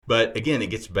But again, it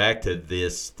gets back to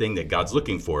this thing that God's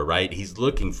looking for, right? He's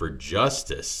looking for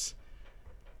justice.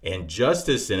 And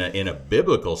justice in a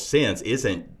biblical sense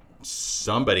isn't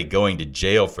somebody going to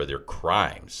jail for their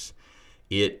crimes.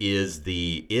 It is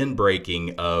the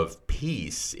inbreaking of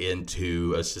peace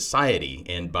into a society.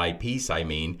 And by peace, I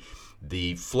mean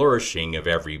the flourishing of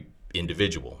every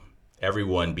individual.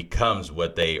 Everyone becomes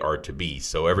what they are to be.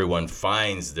 So everyone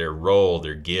finds their role,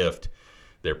 their gift,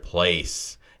 their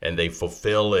place, and they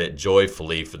fulfill it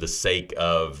joyfully for the sake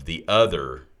of the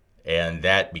other. And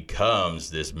that becomes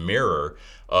this mirror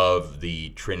of the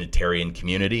Trinitarian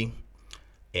community.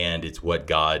 And it's what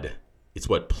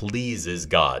pleases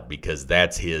God, because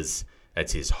that's his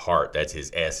heart, that's his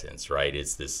essence, right?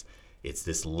 It's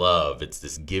this love, it's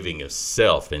this giving of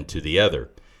self into the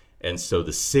other. And so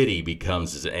the city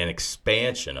becomes an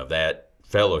expansion of that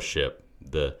fellowship,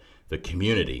 the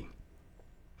community.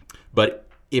 But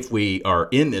if we are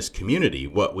in this community,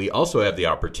 what we also have the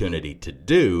opportunity to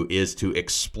do is to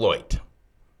exploit.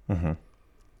 Mm-hmm.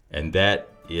 And that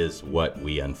is what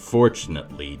we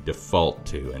unfortunately default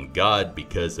to. And God,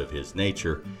 because of his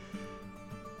nature,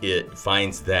 it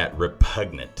finds that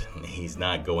repugnant. He's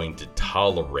not going to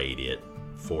tolerate it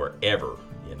forever.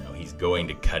 He's going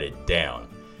to cut it down.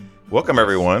 Welcome,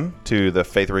 everyone, to the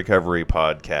Faith Recovery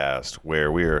Podcast, where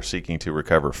we are seeking to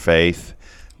recover faith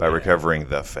by recovering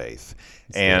the faith.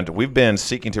 And we've been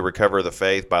seeking to recover the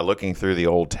faith by looking through the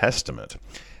Old Testament.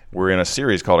 We're in a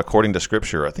series called According to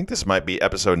Scripture. I think this might be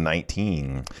episode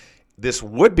 19. This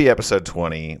would be episode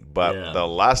 20, but the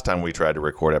last time we tried to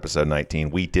record episode 19,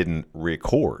 we didn't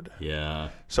record.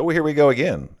 Yeah. So here we go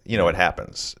again. It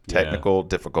happens. Technical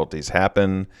difficulties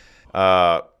happen.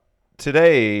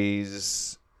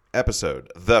 Today's episode,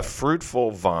 The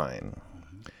Fruitful Vine.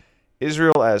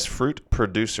 Israel as fruit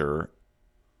producer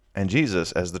and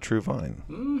Jesus as the true vine.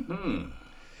 Mm-hmm.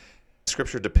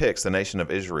 Scripture depicts the nation of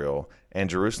Israel, and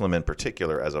Jerusalem in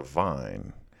particular, as a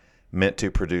vine meant to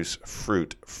produce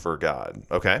fruit for God.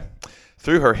 Okay?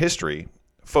 Through her history,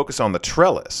 focus on the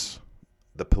trellis,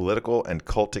 the political and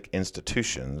cultic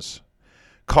institutions,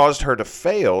 caused her to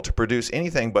fail to produce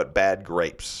anything but bad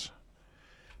grapes.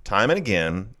 Time and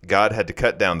again, God had to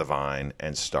cut down the vine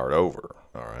and start over.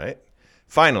 All right?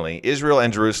 Finally, Israel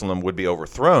and Jerusalem would be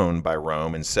overthrown by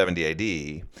Rome in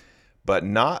 70 AD, but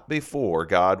not before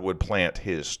God would plant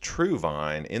his true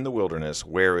vine in the wilderness,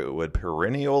 where it would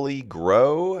perennially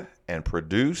grow and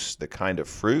produce the kind of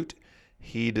fruit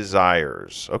he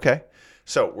desires. Okay,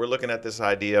 so we're looking at this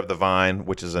idea of the vine,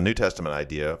 which is a New Testament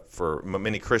idea. For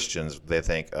many Christians, they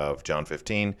think of John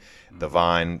 15, the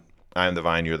vine, I am the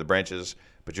vine, you're the branches.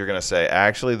 But you're going to say,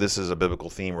 actually, this is a biblical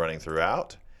theme running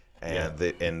throughout. And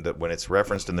when it's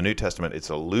referenced in the New Testament, it's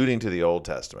alluding to the Old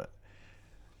Testament.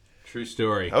 True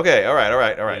story. Okay, all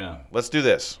right. Yeah. Let's do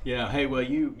this. Yeah. Hey, well,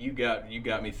 you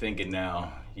got me thinking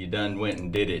now. You done went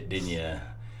and did it, didn't you?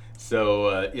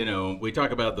 So we talk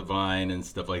about the vine and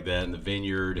stuff like that, and the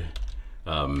vineyard,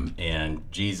 and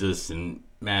Jesus and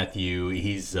Matthew.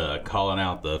 He's calling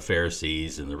out the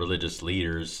Pharisees and the religious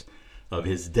leaders of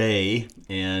his day,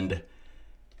 and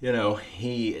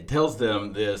he tells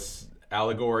them this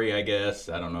allegory, I guess.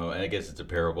 I don't know. I guess it's a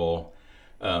parable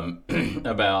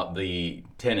about the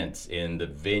tenants in the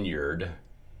vineyard.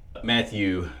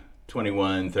 Matthew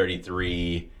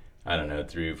 21:33, I don't know,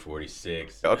 through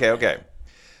 46. Okay.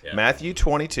 Yeah. Matthew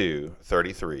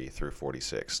 22:33 through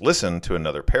 46. Listen to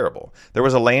another parable. There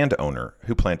was a landowner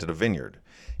who planted a vineyard.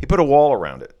 He put a wall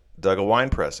around it, dug a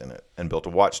winepress in it, and built a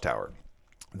watchtower.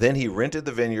 Then he rented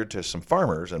the vineyard to some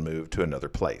farmers and moved to another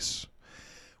place.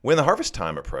 When the harvest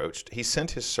time approached, he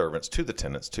sent his servants to the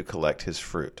tenants to collect his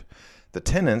fruit. The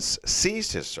tenants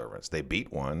seized his servants. They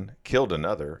beat one, killed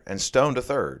another, and stoned a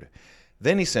third.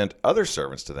 Then he sent other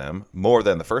servants to them, more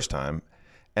than the first time,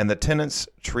 and the tenants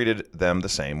treated them the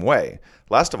same way.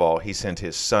 Last of all, he sent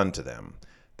his son to them.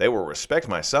 They will respect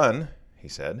my son, he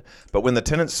said. But when the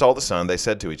tenants saw the son, they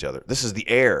said to each other, "This is the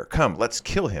heir. Come, let's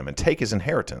kill him and take his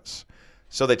inheritance."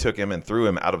 So they took him and threw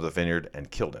him out of the vineyard and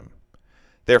killed him.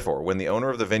 Therefore, when the owner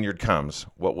of the vineyard comes,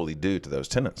 what will he do to those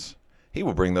tenants? He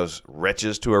will bring those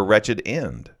wretches to a wretched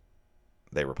end,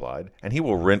 they replied, and he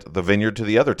will rent the vineyard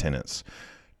to other tenants,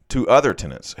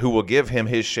 who will give him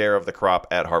his share of the crop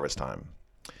at harvest time.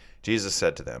 Jesus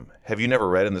said to them, "Have you never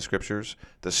read in the Scriptures?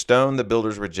 The stone the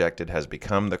builders rejected has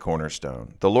become the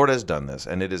cornerstone. The Lord has done this,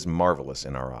 and it is marvelous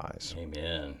in our eyes."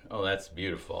 Amen. Oh, that's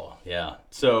beautiful. Yeah.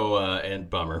 So, and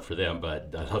bummer for them,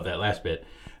 but I love that last bit.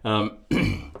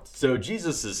 So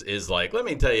Jesus is like, let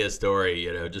me tell you a story,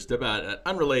 just about an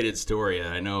unrelated story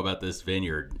I know about this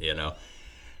vineyard,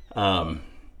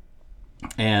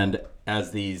 and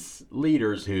as these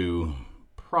leaders who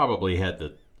probably had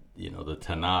the the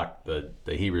Tanakh,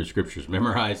 the Hebrew scriptures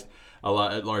memorized,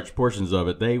 large portions of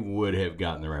it, they would have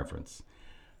gotten the reference.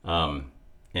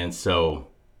 And so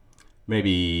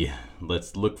maybe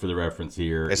let's look for the reference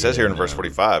here. It says here in verse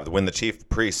 45, when the chief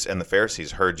priests and the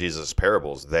Pharisees heard Jesus'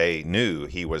 parables, they knew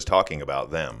he was talking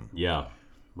about them. Yeah,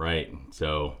 right.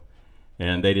 So,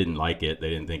 and they didn't like it. They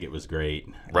didn't think it was great.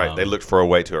 Right. They looked for a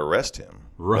way to arrest him.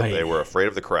 Right. But they were afraid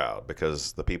of the crowd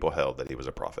because the people held that he was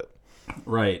a prophet.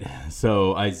 Right.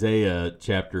 So Isaiah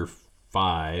chapter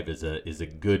 5 is a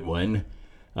good one,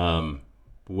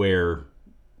 where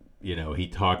he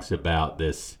talks about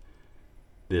this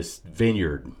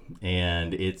vineyard,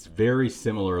 and it's very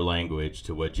similar language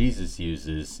to what Jesus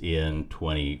uses in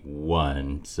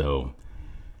 21. So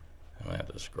I'm gonna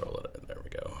have to scroll it. There we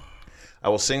go. I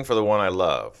will sing for the one I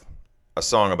love, a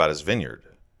song about his vineyard.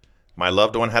 My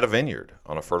loved one had a vineyard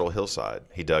on a fertile hillside.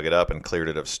 He dug it up and cleared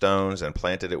it of stones and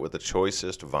planted it with the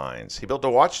choicest vines. He built a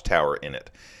watchtower in it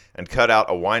and cut out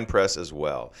a winepress as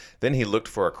well. Then he looked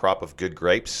for a crop of good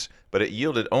grapes, but it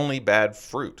yielded only bad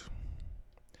fruit.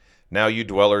 Now you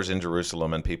dwellers in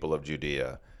Jerusalem and people of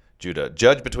Judah,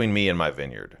 judge between me and my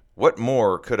vineyard. What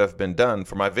more could have been done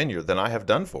for my vineyard than I have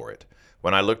done for it?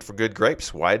 When I looked for good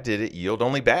grapes, why did it yield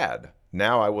only bad?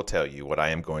 Now I will tell you what I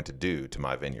am going to do to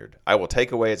my vineyard. I will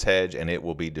take away its hedge, and it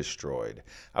will be destroyed.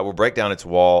 I will break down its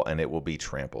wall, and it will be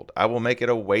trampled. I will make it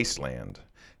a wasteland,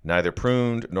 neither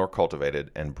pruned nor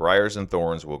cultivated, and briars and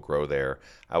thorns will grow there.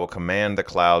 I will command the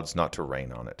clouds not to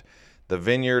rain on it. The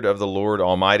vineyard of the Lord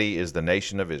Almighty is the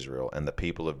nation of Israel and the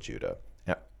people of Judah.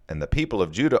 And the people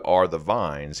of Judah are the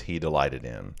vines he delighted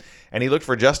in. And he looked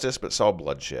for justice, but saw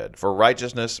bloodshed, for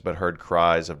righteousness, but heard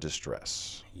cries of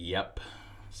distress. Yep.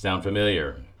 Sound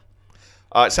familiar?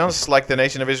 It sounds like the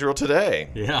nation of Israel today.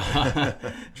 Yeah.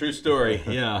 True story.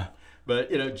 Yeah.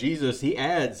 But, Jesus, he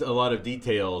adds a lot of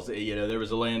details. There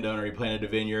was a landowner, he planted a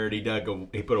vineyard,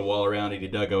 he put a wall around it, he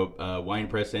dug a wine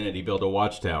press in it, he built a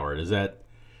watchtower. Does that,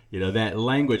 that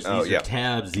language, these are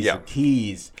tabs, these are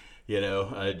keys.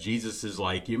 Jesus is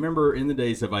like, you remember in the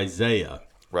days of Isaiah.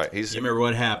 Right. You remember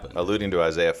what happened? Alluding to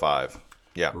Isaiah 5.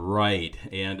 Yeah. Right.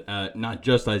 And not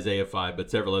just Isaiah 5, but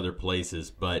several other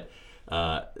places. But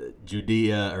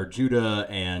Judah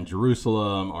and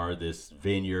Jerusalem are this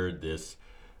vineyard, this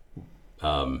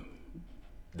I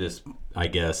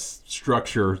guess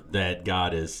structure that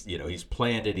God is, he's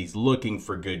planted, he's looking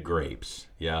for good grapes.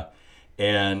 Yeah.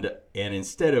 And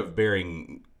instead of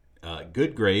bearing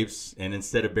good grapes, and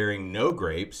instead of bearing no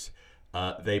grapes,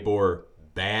 they bore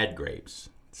bad grapes.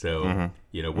 So,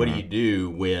 what do you do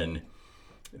when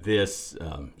this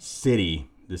city,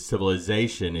 this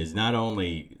civilization is not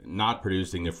only not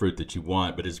producing the fruit that you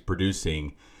want, but is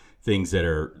producing things that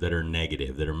are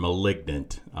negative, that are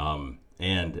malignant.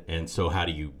 And so how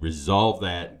do you resolve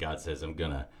that? God says, I'm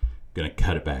gonna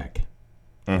cut it back.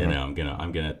 I'm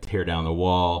gonna tear down the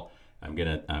wall.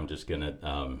 I'm just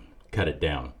gonna cut it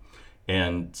down.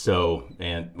 And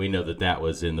we know that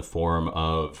was in the form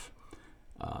of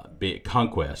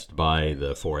conquest by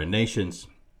the foreign nations.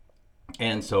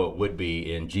 And so it would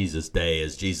be in Jesus' day,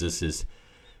 as Jesus is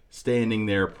standing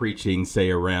there preaching, say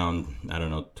around,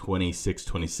 26,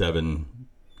 27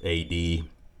 AD.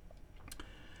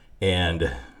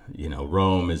 And,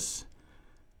 Rome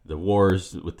the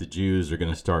wars with the Jews are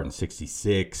going to start in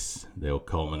 66. They'll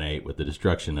culminate with the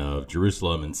destruction of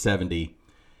Jerusalem in 70.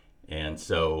 And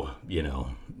so,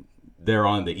 they're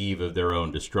on the eve of their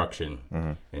own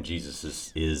destruction. And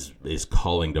Jesus is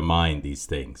calling to mind these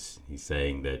things. He's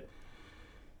saying that,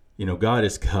 God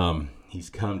has come.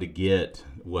 He's come to get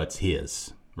what's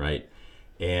his, right?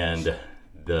 And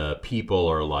the people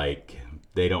are like,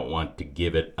 they don't want to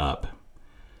give it up.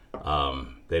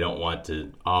 They don't want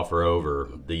to offer over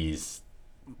these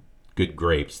good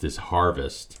grapes, this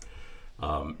harvest.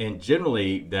 And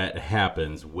generally that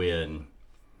happens when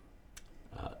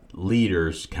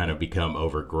leaders kind of become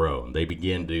overgrown. They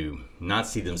begin to not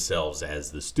see themselves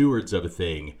as the stewards of a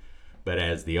thing, but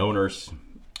as the owners.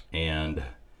 And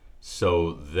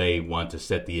so they want to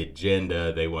set the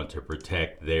agenda. They want to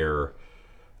protect their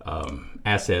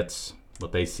assets,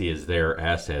 what they see as their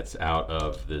assets, out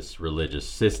of this religious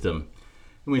system.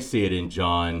 And we see it in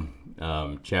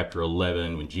John chapter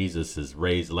 11 when Jesus has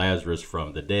raised Lazarus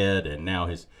from the dead, and now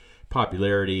his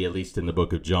popularity, at least in the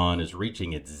book of John, is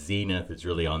reaching its zenith. It's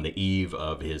really on the eve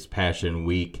of his Passion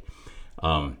Week.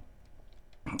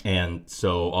 And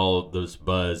so all of this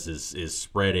buzz is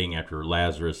spreading after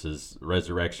Lazarus'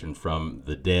 resurrection from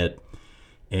the dead.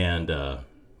 And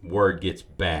word gets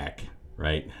back,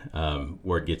 right?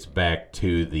 Word gets back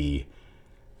to the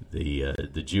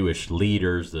Jewish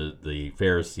leaders, the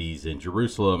Pharisees in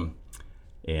Jerusalem,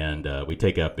 And we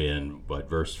take up in,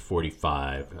 verse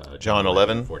 45? John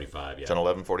 11? 45, yeah. John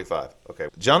 11:45. Okay.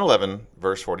 John 11,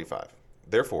 verse 45.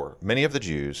 Therefore, many of the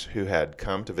Jews who had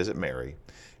come to visit Mary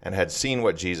and had seen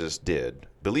what Jesus did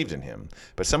believed in him.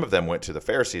 But some of them went to the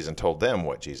Pharisees and told them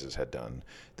what Jesus had done.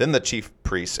 Then the chief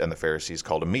priests and the Pharisees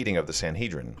called a meeting of the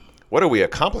Sanhedrin. What are we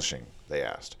accomplishing? They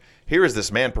asked. Here is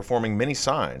this man performing many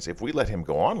signs. If we let him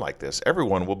go on like this,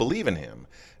 everyone will believe in him.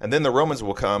 And then the Romans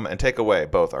will come and take away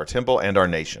both our temple and our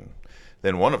nation.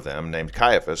 Then one of them, named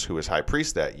Caiaphas, who was high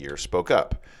priest that year, spoke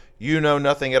up. You know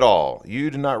nothing at all.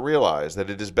 You do not realize that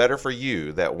it is better for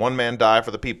you that one man die for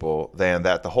the people than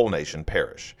that the whole nation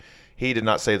perish. He did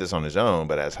not say this on his own,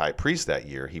 but as high priest that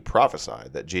year, he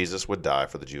prophesied that Jesus would die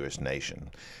for the Jewish nation.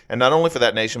 And not only for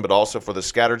that nation, but also for the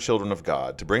scattered children of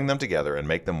God, to bring them together and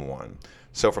make them one.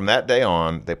 So from that day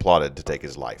on, they plotted to take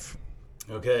his life.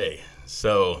 Okay,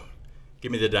 so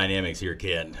give me the dynamics here,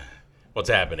 Ken. What's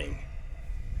happening?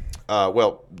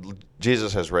 Well,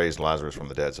 Jesus has raised Lazarus from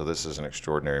the dead, so this is an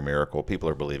extraordinary miracle. People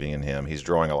are believing in him. He's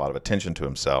drawing a lot of attention to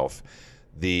himself.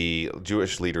 The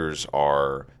Jewish leaders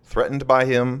are threatened by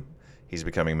him. He's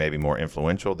becoming maybe more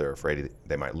influential. They're afraid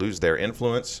they might lose their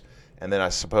influence. And then I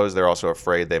suppose they're also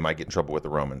afraid they might get in trouble with the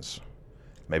Romans.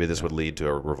 Maybe this would lead to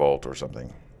a revolt or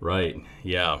something. Right.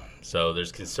 Yeah. So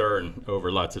there's concern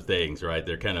over lots of things, right?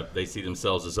 They see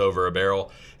themselves as over a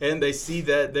barrel, and they see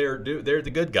that they're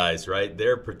the good guys, right?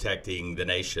 They're protecting the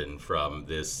nation from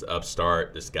this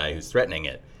upstart, this guy who's threatening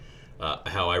it.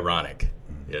 How ironic,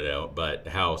 but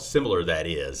how similar that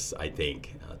is, I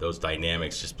think. Those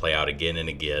dynamics just play out again and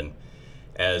again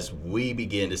as we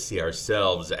begin to see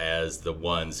ourselves as the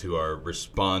ones who are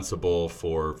responsible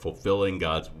for fulfilling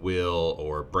God's will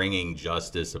or bringing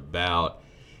justice about.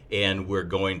 And we're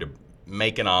going to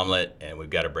make an omelet, and we've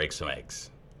got to break some eggs.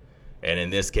 And in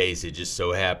this case, it just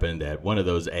so happened that one of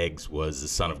those eggs was the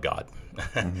Son of God.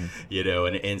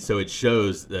 Mm-hmm. And so it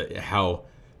shows how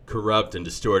corrupt and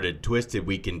distorted, twisted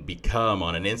we can become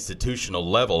on an institutional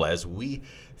level as we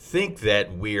think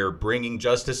that we're bringing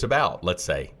justice about, let's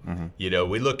say. Mm-hmm.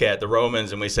 We look at the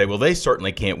Romans and we say, well, they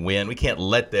certainly can't win. We can't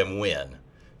let them win.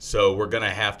 So we're going to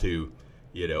have to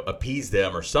appease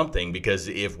them or something, because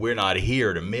if we're not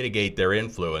here to mitigate their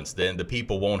influence, then the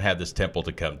people won't have this temple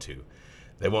to come to.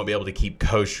 They won't be able to keep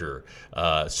kosher.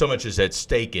 So much is at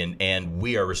stake, and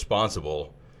we are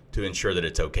responsible to ensure that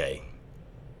it's okay.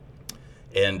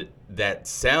 And that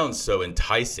sounds so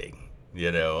enticing,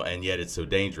 and yet it's so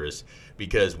dangerous,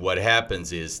 because what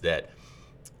happens is that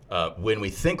when we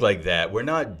think like that, we're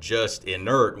not just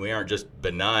inert, we aren't just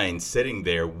benign sitting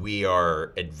there, we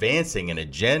are advancing an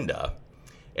agenda.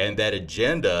 And that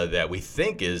agenda that we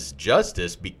think is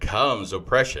justice becomes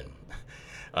oppression.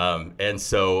 And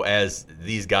so as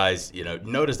these guys,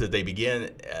 notice that they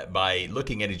begin by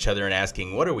looking at each other and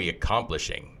asking, what are we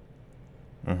accomplishing?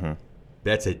 Mm-hmm.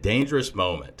 That's a dangerous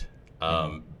moment.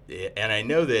 And I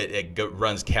know that it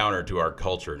runs counter to our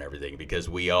culture and everything, because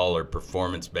we all are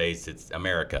performance-based. It's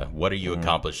America. What are you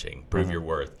accomplishing? Prove your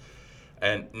worth.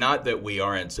 And not that we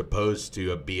aren't supposed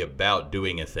to be about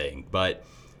doing a thing, but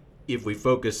if we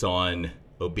focus on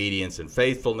obedience and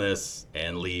faithfulness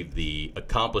and leave the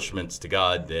accomplishments to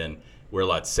God, then we're a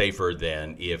lot safer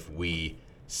than if we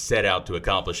set out to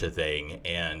accomplish a thing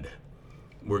and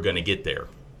we're going to get there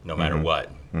no matter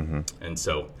what. Mm-hmm. And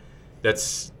so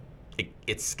it's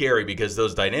scary, because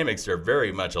those dynamics are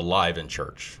very much alive in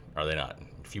church, are they not?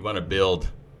 If you want to build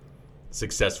a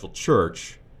successful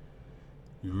church,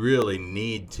 you really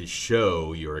need to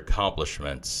show your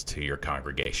accomplishments to your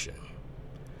congregation.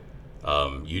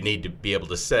 You need to be able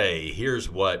to say, here's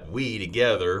what we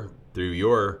together, through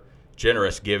your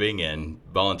generous giving and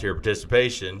volunteer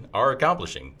participation, are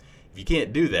accomplishing. If you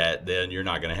can't do that, then you're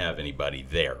not going to have anybody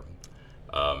there.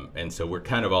 And so we're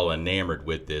kind of all enamored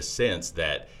with this sense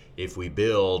that if we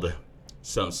build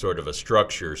some sort of a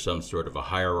structure, some sort of a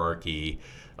hierarchy,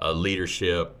 a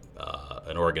leadership,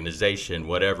 an organization,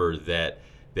 whatever, that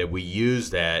we use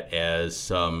that as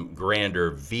some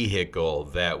grander vehicle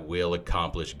that will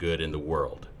accomplish good in the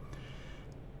world.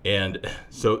 And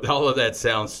so all of that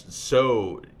sounds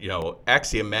so,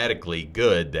 axiomatically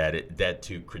good that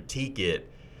to critique it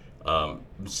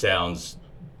sounds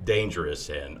dangerous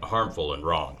and harmful and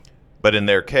wrong. But in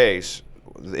their case,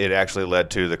 it actually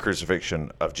led to the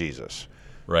crucifixion of Jesus.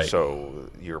 Right. So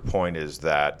your point is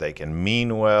that they can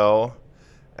mean well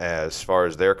as far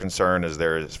as they're concerned,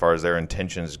 as far as their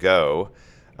intentions go,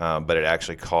 but it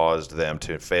actually caused them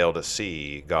to fail to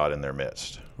see God in their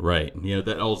midst. Right.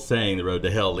 That old saying, the road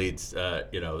to hell leads,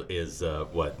 is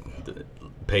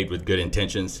paved with good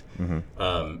intentions.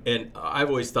 Mm-hmm. And I've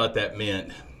always thought that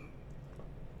meant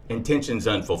intentions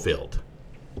unfulfilled.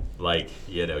 Like,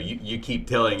 you keep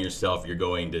telling yourself you're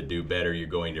going to do better, you're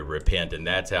going to repent, and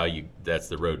that's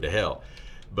the road to hell.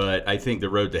 But I think the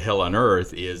road to hell on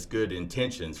earth is good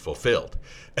intentions fulfilled.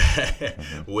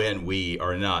 When we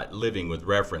are not living with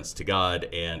reference to God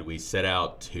and we set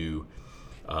out to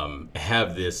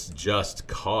have this just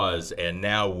cause, and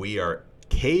now we are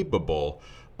capable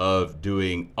of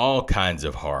doing all kinds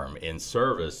of harm in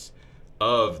service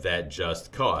of that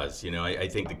just cause. I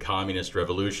think the communist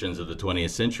revolutions of the 20th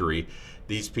century,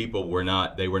 these people were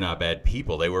not bad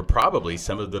people. They were probably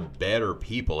some of the better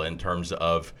people in terms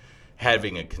of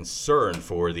having a concern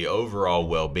for the overall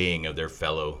well-being of their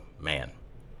fellow man.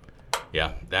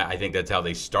 Yeah, I think that's how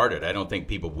they started. I don't think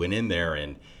people went in there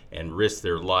and risked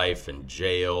their life and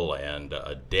jail and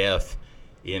death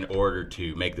in order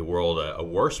to make the world a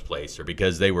worse place, or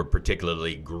because they were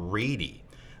particularly greedy.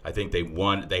 I think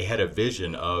they had a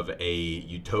vision of a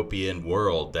utopian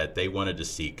world that they wanted to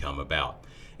see come about.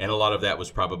 And a lot of that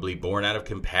was probably born out of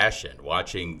compassion,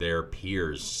 watching their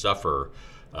peers suffer,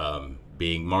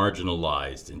 being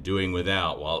marginalized and doing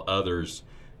without, while others,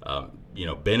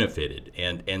 benefited.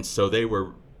 And so they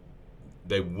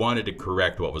wanted to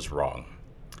correct what was wrong.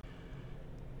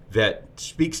 That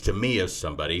speaks to me of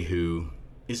somebody who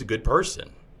is a good person,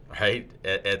 right,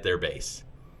 at their base.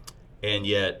 And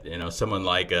yet, someone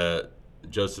like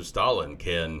Joseph Stalin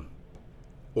can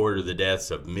order the deaths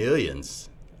of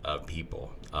millions of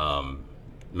people.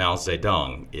 Mao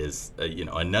Zedong is,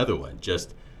 another one,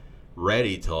 just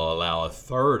ready to allow a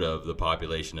third of the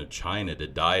population of China to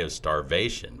die of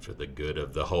starvation for the good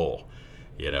of the whole.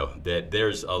 That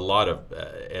there's a lot of,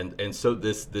 and so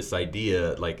this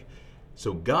idea, like,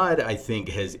 so God, I think,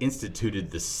 has instituted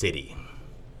the city,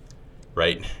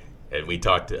 right? And we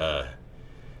talked.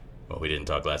 Well, we didn't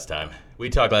talk last time. We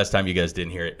talked last time. You guys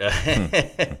didn't hear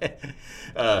it.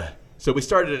 So we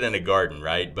started in a garden,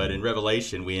 right? But in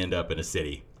Revelation, we end up in a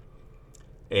city.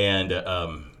 And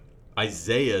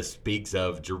Isaiah speaks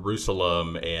of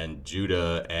Jerusalem and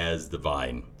Judah as the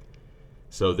vine.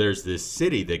 So there's this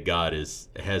city that God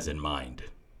has in mind,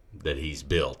 that he's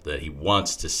built, that he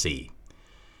wants to see.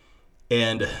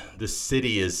 And the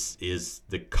city is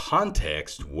the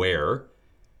context where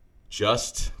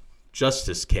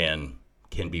justice can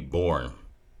be born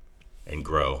and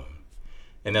grow.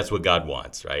 And that's what God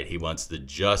wants, right? He wants the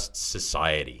just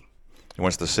society. He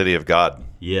wants the city of God.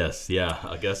 Yes, yeah,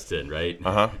 Augustine, right?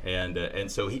 Uh-huh. And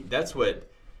so that's what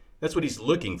he's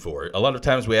looking for. A lot of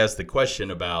times we ask the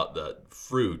question about the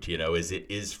fruit,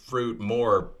 is fruit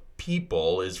more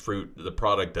people? Is fruit the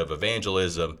product of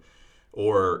evangelism?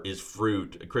 Or is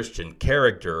fruit Christian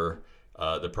character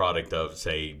the product of,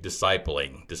 say,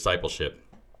 discipleship?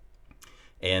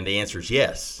 And the answer is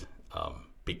yes,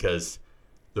 because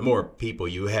the more people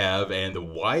you have and the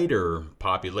wider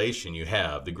population you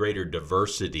have, the greater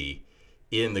diversity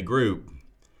in the group,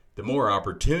 the more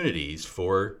opportunities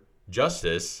for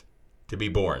justice to be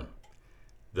born.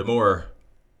 The more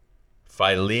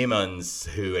Philemons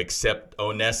who accept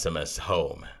Onesimus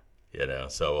home,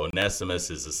 So Onesimus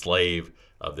is a slave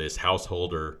of this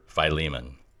householder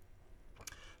Philemon.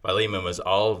 Philemon was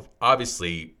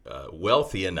obviously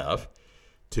wealthy enough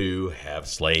to have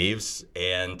slaves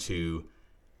and to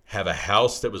have a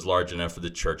house that was large enough for the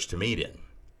church to meet in.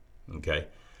 Okay,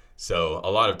 so a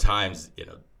lot of times,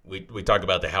 we talk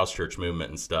about the house church movement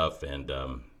and stuff, and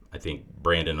I think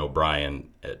Brandon O'Brien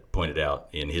pointed out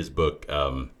in his book,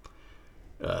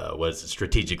 was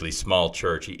Strategically Small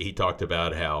Church. He talked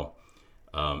about how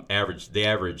the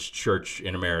average church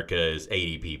in America is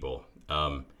 80 people,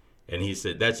 and he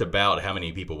said that's about how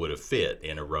many people would have fit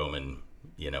in a Roman,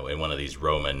 in one of these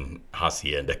Roman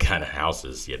hacienda kind of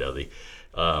houses,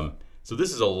 So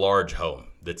this is a large home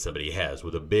that somebody has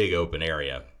with a big open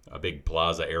area, a big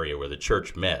plaza area where the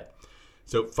church met.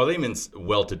 So Philemon's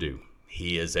well-to-do.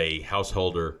 He is a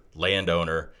householder,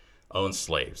 landowner, owns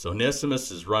slaves. Onesimus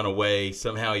has run away.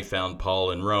 Somehow he found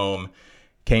Paul in Rome,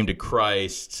 came to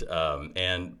Christ,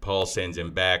 and Paul sends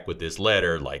him back with this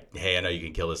letter like, hey, I know you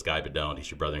can kill this guy, but don't.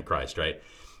 He's your brother in Christ, right?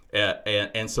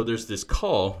 And so there's this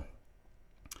call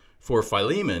for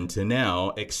Philemon to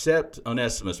now accept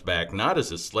Onesimus back, not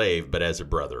as a slave, but as a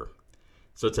brother.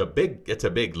 So it's a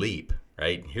big leap,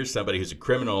 right? Here's somebody who's a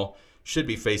criminal, should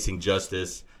be facing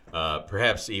justice,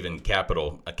 perhaps even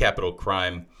a capital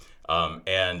crime,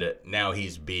 and now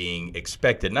he's being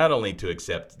expected not only to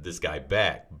accept this guy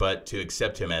back, but to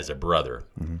accept him as a brother.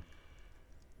 Mm-hmm.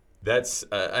 That's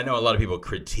I know a lot of people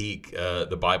critique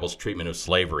the Bible's treatment of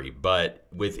slavery, but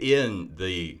within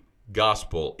the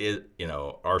gospel,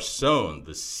 are sown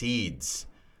the seeds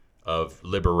of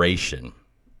liberation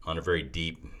on a very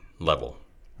deep level.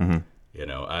 Mm-hmm.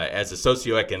 As a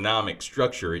socioeconomic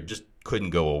structure, it just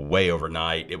couldn't go away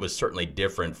overnight. It was certainly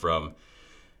different from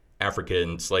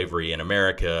African slavery in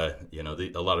America.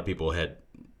 A lot of people had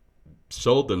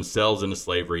sold themselves into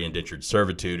slavery, indentured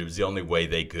servitude. It was the only way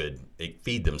they could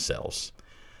feed themselves.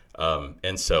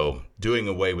 And so doing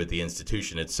away with the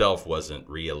institution itself wasn't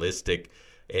realistic.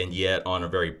 And yet on a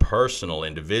very personal,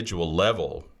 individual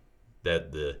level,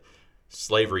 that the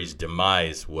slavery's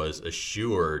demise was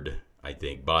assured, I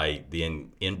think, by the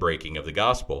inbreaking of the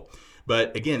gospel.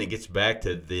 But again, it gets back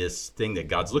to this thing that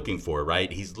God's looking for,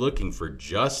 right? He's looking for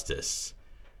justice.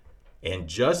 And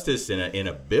justice in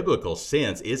a biblical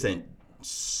sense isn't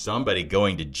somebody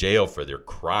going to jail for their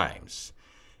crimes.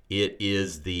 It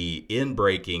is the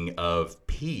inbreaking of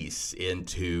peace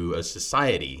into a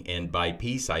society. And by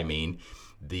peace, I mean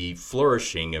the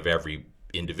flourishing of every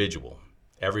individual.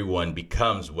 Everyone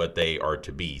becomes what they are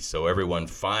to be. So everyone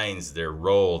finds their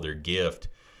role, their gift,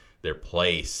 their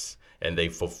place, and they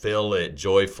fulfill it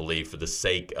joyfully for the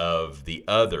sake of the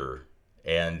other.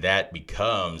 And that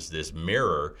becomes this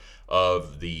mirror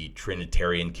of the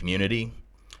Trinitarian community.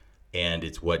 And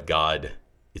it's what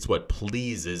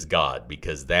pleases God,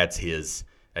 because that's his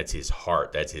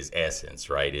heart, that's his essence,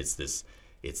 right? It's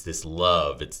this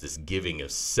love, it's this giving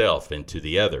of self into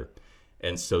the other.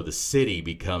 And so the city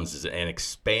becomes an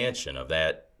expansion of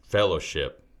that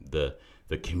fellowship, the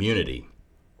community.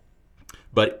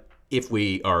 But if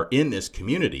we are in this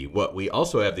community, what we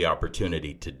also have the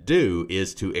opportunity to do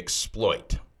is to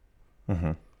exploit.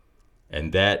 Mm-hmm.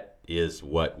 And that is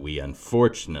what we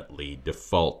unfortunately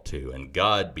default to. And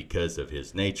God, because of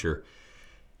his nature,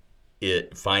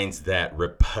 it finds that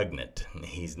repugnant.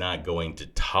 He's not going to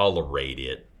tolerate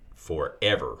it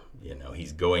forever.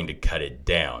 He's going to cut it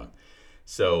down.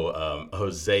 So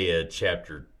Hosea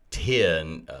chapter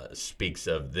 10 speaks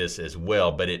of this as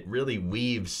well, but it really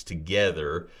weaves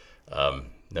together.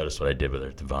 Notice what I did with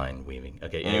our divine weaving.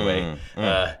 Okay, anyway,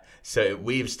 so it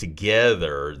weaves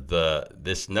together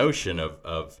this notion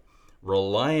of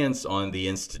reliance on the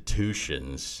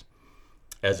institutions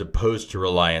as opposed to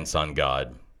reliance on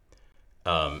God,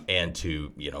 and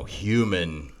to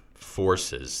human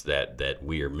forces that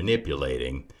we are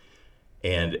manipulating,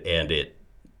 and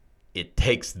it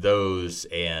takes those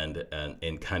and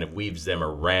kind of weaves them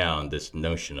around this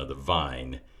notion of the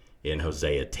vine in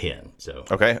Hosea 10. So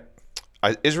okay,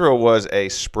 Israel was a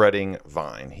spreading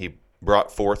vine. He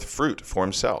brought forth fruit for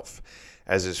himself.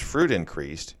 As his fruit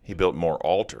increased, he built more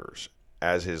altars.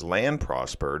 As his land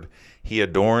prospered, he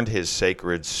adorned his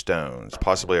sacred stones,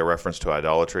 possibly a reference to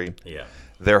idolatry. Yeah.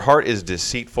 Their heart is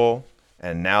deceitful,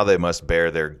 and now they must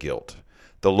bear their guilt.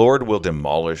 The Lord will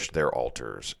demolish their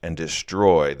altars and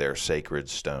destroy their sacred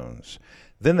stones.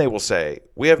 Then they will say,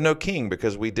 "We have no king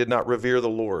because we did not revere the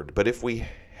Lord. But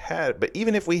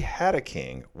even if we had a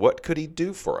king, what could he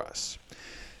do for us?"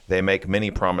 They make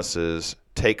many promises,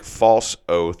 take false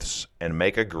oaths, and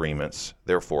make agreements.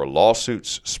 Therefore,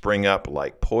 lawsuits spring up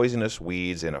like poisonous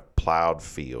weeds in a plowed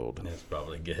field. That's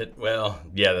probably good. Well,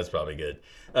 yeah, that's probably good.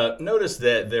 Notice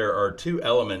that there are two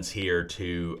elements here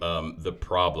to the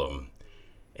problem.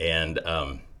 And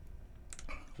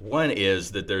one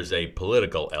is that there's a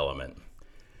political element,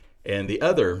 and the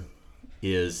other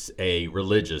is a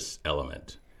religious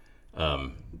element.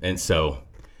 And so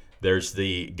there's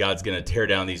God's going to tear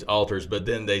down these altars, but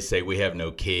then they say we have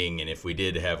no king, and if we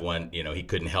did have one, he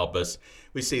couldn't help us.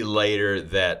 We see later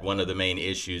that one of the main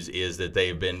issues is that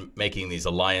they've been making these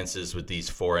alliances with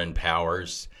these foreign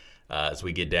powers. As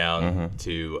we get down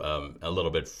to a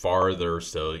little bit farther,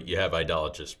 so you have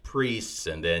idolatrous priests,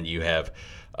 and then you have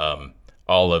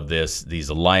all of these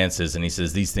alliances, and he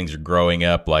says these things are growing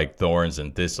up like thorns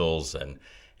and thistles,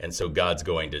 and so God's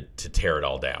going to tear it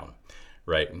all down,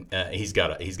 right? He's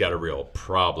got a real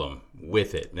problem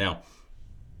with it. Now,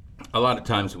 a lot of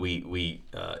times we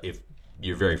if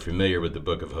you're very familiar with the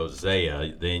book of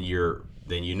Hosea, then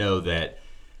you know that.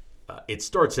 It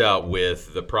starts out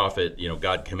with the prophet,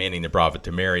 God commanding the prophet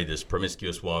to marry this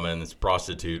promiscuous woman, this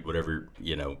prostitute, whatever,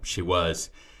 she was.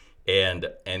 And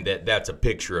that's a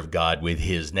picture of God with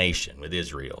his nation, with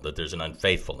Israel, that there's an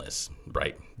unfaithfulness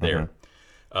right there.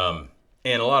 Mm-hmm.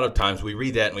 And a lot of times we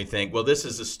read that and we think, well, this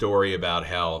is a story about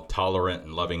how tolerant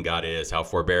and loving God is, how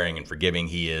forbearing and forgiving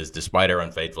he is, despite our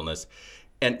unfaithfulness.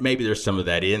 And maybe there's some of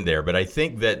that in there. But I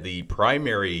think that the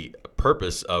primary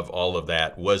purpose of all of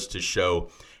that was to show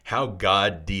how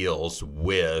God deals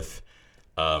with,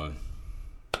 how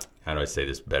do I say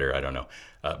this better? I don't know.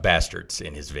 Bastards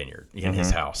in his vineyard, in his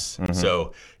house. Mm-hmm.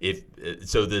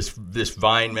 So this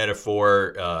vine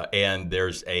metaphor, and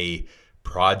there's a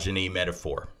progeny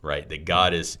metaphor, right? That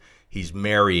God is he's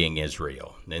marrying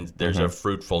Israel, and there's a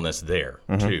fruitfulness there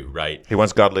too, right? He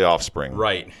wants godly offspring.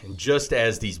 Right. And just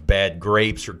as these bad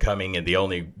grapes are coming, and the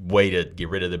only way to get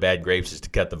rid of the bad grapes is to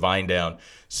cut the vine down.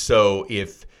 So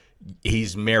if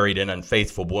he's married an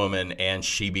unfaithful woman and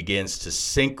she begins to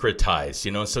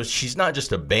syncretize, so she's not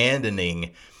just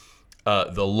abandoning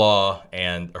the law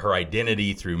and her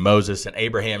identity through Moses and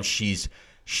Abraham. She's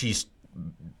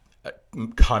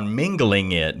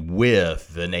commingling it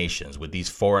with the nations, with these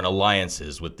foreign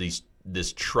alliances, with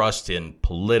this trust in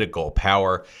political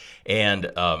power, and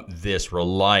this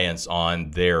reliance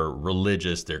on their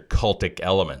religious, their cultic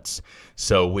elements.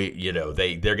 So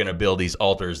they're going to build these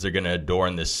altars, they're going to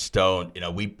adorn this stone.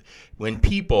 When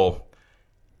people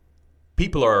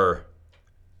are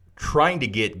trying to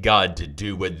get God to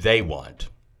do what they want,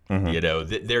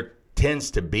 there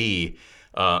tends to be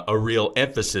a real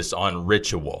emphasis on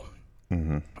ritual.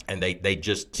 And they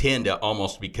just tend to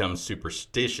almost become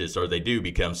superstitious, or they do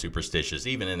become superstitious,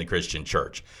 even in the Christian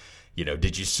church.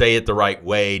 Did you say it the right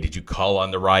way? Did you call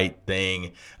on the right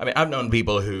thing? I mean, I've known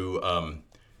people who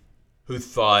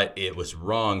thought it was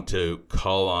wrong to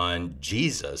call on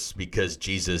Jesus because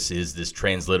Jesus is this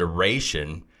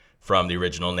transliteration from the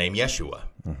original name Yeshua.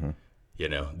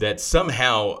 That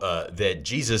somehow that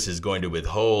Jesus is going to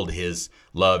withhold his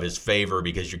love, his favor,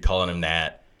 because you're calling him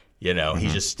that.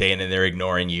 He's just standing there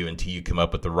ignoring you until you come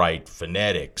up with the right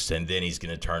phonetics, and then he's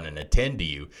going to turn and attend to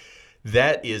you.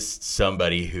 That is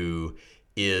somebody who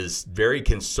is very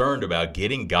concerned about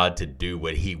getting God to do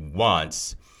what he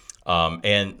wants,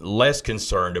 and less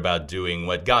concerned about doing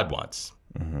what God wants.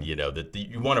 That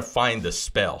you want to find the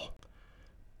spell,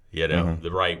 the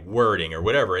right wording or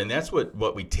whatever. And that's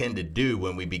what we tend to do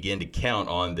when we begin to count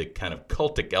on the kind of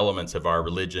cultic elements of our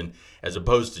religion, as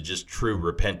opposed to just true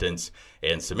repentance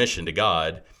and submission to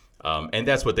God. And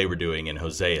that's what they were doing in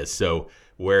Hosea. So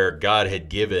where God had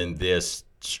given this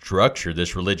structure,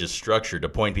 this religious structure, to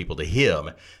point people to him,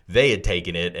 they had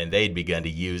taken it and they'd begun to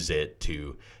use it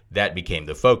that became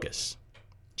the focus.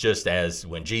 Just as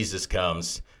when Jesus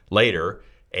comes later,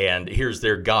 and here's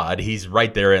their God, he's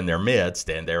right there in their midst,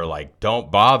 and they're like, don't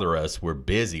bother us, we're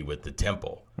busy with the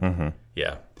temple.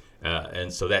 Yeah.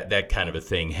 And so that kind of a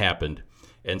thing happened.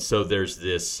 And so there's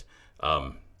this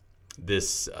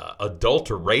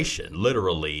adulteration,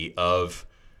 literally, of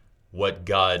what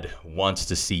God wants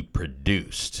to see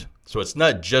produced. So it's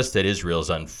not just that Israel's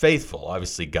unfaithful.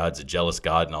 Obviously, God's a jealous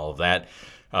God and all of that.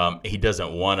 He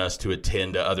doesn't want us to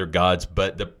attend to other gods,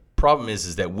 but the problem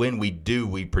is that when we do,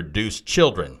 we produce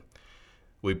children.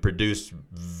 We produce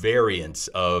variants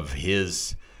of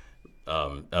his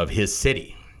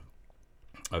city,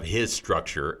 of his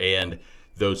structure, and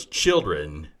those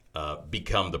children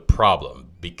become the problem,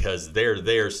 because they're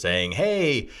there saying,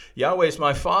 "Hey, Yahweh's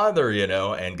my father,"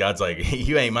 and God's like,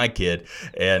 "You ain't my kid,"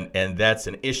 and that's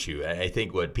an issue. I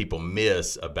think what people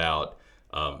miss about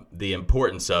the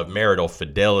importance of marital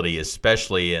fidelity,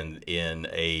 especially in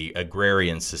a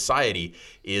agrarian society,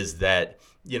 is that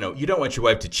you don't want your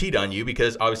wife to cheat on you,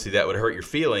 because obviously that would hurt your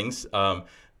feelings,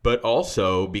 but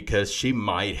also because she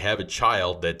might have a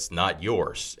child that's not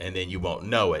yours, and then you won't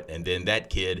know it, and then that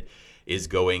kid is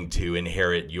going to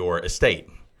inherit your estate.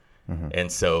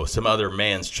 And so some other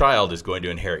man's child is going to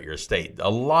inherit your estate. A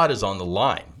lot is on the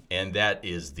line, and that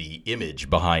is the image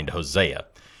behind Hosea.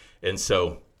 And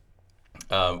so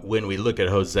when we look at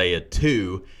Hosea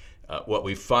 2, what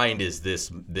we find is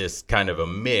this kind of a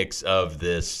mix of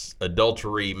this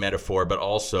adultery metaphor, but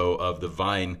also of the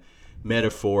vine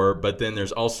metaphor. But then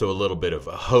there's also a little bit of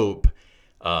a hope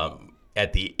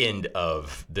at the end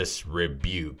of this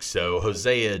rebuke. So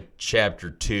Hosea chapter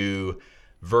 2,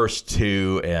 verse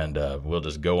 2, and we'll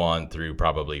just go on through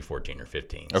probably 14 or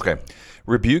 15. Okay.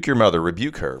 Rebuke your mother,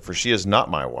 rebuke her, for she is not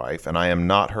my wife, and I am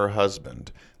not her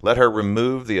husband. Let her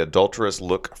remove the adulterous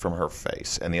look from her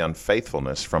face, and the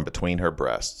unfaithfulness from between her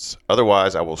breasts.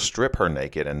 Otherwise I will strip her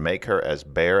naked, and make her as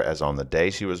bare as on the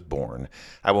day she was born.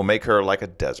 I will make her like a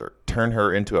desert, turn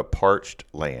her into a parched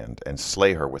land, and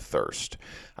slay her with thirst.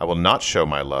 I will not show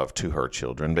my love to her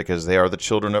children, because they are the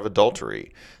children of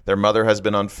adultery. Their mother has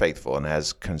been unfaithful, and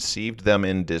has conceived them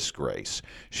in disgrace.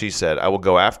 She said, I will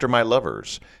go after my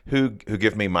lovers, who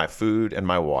give me my food and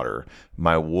my water,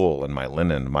 my wool and my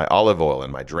linen, my olive oil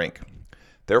and my drink.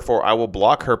 Therefore I will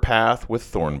block her path with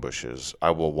thorn bushes.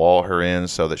 I will wall her in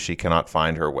so that she cannot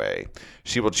find her way.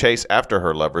 She will chase after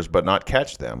her lovers, but not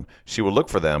catch them. She will look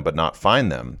for them, but not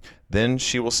find them. Then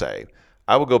she will say,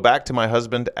 I will go back to my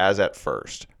husband as at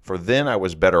first, for then I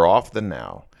was better off than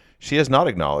now. She has not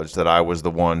acknowledged that I was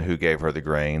the one who gave her the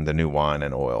grain, the new wine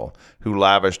and oil, who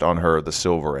lavished on her the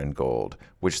silver and gold,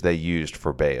 which they used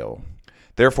for Baal.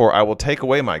 Therefore I will take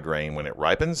away my grain when it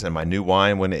ripens, and my new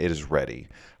wine when it is ready.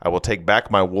 I will take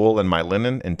back my wool and my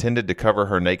linen, intended to cover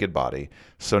her naked body.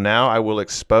 So now I will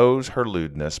expose her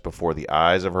lewdness before the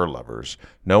eyes of her lovers.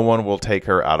 No one will take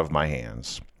her out of my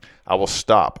hands. I will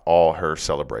stop all her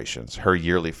celebrations, her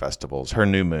yearly festivals, her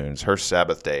new moons, her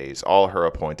Sabbath days, all her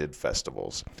appointed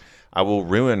festivals. I will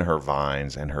ruin her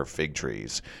vines and her fig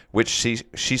trees, which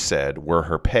she said were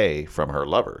her pay from her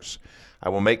lovers. I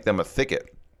will make them a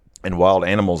thicket, and wild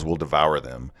animals will devour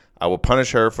them. I will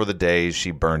punish her for the days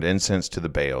she burned incense to the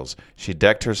Baals. She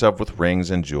decked herself with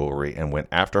rings and jewelry and went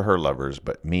after her lovers,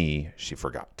 but me she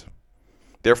forgot.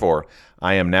 Therefore,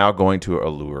 I am now going to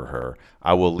allure her.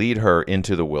 I will lead her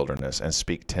into the wilderness and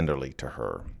speak tenderly to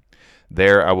her.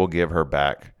 There I will give her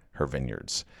back her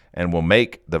vineyards, and will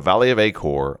make the valley of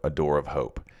Achor a door of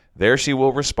hope. There she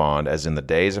will respond as in the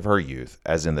days of her youth,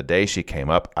 as in the day she came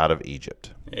up out of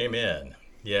Egypt. Amen.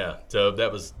 Yeah, so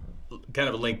that was kind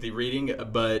of a lengthy reading,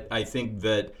 but I think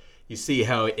that you see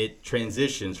how it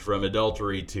transitions from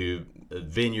adultery to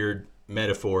vineyard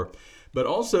metaphor, but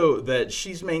also that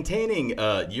she's maintaining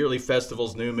yearly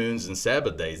festivals, new moons, and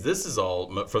Sabbath days. This is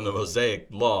all from the Mosaic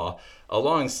law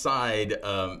alongside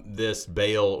this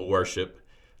Baal worship.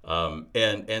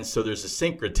 And so there's a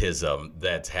syncretism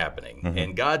that's happening,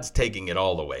 and God's taking it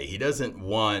all away. He doesn't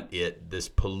want this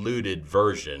polluted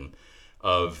version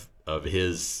of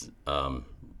his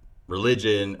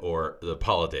religion or the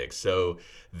politics. So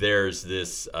there's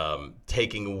this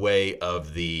taking away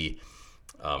of the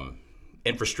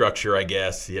infrastructure, I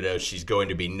guess. She's going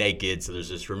to be naked, so there's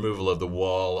this removal of the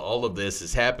wall. All of this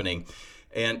is happening.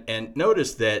 And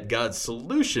notice that God's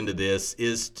solution to this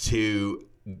is to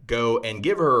go and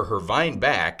give her vine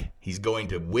back. He's going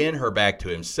to win her back to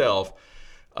himself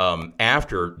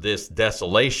after this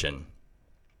desolation,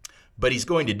 but he's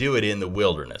going to do it in the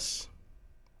wilderness.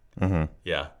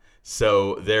 Yeah.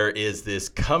 So there is this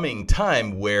coming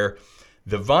time where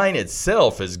the vine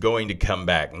itself is going to come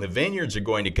back, and the vineyards are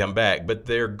going to come back, but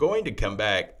they're going to come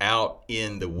back out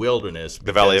in the wilderness.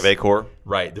 The Valley of Achor?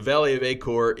 Right. The Valley of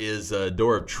Achor is a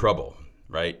door of trouble,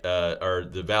 right? Or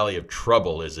the Valley of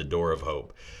Trouble is a door of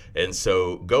hope. And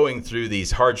so going through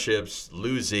these hardships,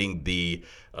 losing the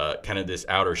kind of this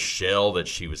outer shell that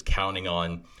she was counting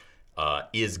on,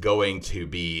 is going to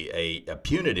be a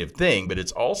punitive thing, but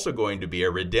it's also going to be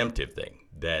a redemptive thing.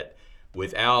 That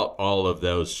without all of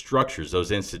those structures,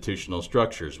 those institutional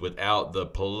structures, without the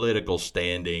political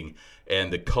standing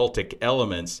and the cultic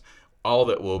elements, all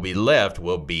that will be left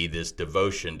will be this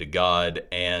devotion to God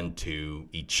and to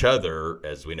each other,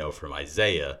 as we know from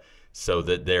Isaiah, so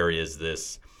that there is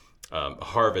this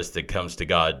harvest that comes to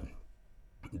God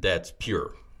that's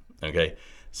pure. Okay,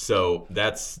 so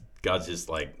that's God's just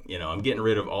like, I'm getting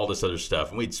rid of all this other stuff.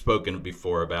 And we'd spoken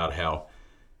before about how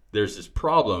there's this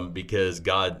problem because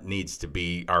God needs to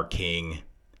be our king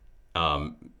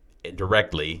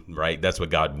directly, right? That's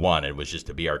what God wanted, was just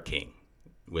to be our king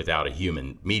without a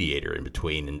human mediator in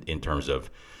between in terms of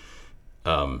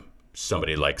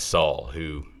somebody like Saul,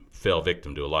 who fell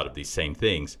victim to a lot of these same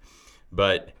things.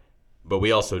 But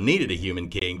we also needed a human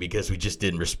king because we just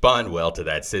didn't respond well to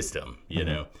that system,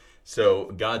 know. So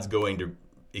God's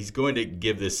He's going to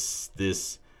give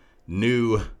this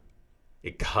new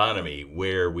economy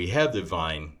where we have the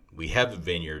vine, we have the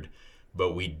vineyard,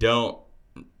 but we don't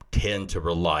tend to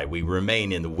rely. We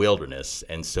remain in the wilderness,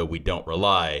 and so we don't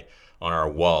rely on our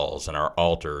walls and our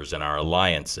altars and our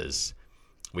alliances.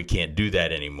 We can't do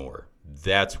that anymore.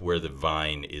 That's where the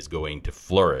vine is going to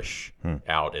flourish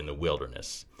out in the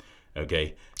wilderness.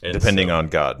 Okay? And depending on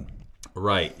God.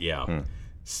 Right, yeah.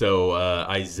 So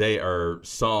Isaiah or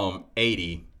Psalm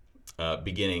 80,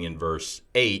 beginning in verse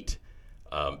 8,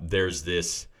 there's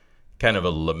this kind of a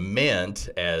lament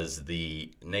as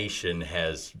the nation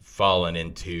has fallen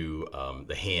into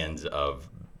the hands of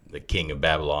the king of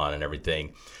Babylon and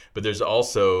everything. But there's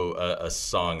also a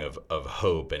song of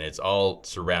hope, and it's all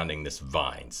surrounding this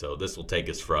vine. So this will take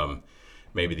us from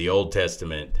maybe the Old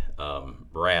Testament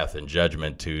wrath and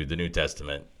judgment to the New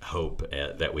Testament hope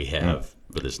that we have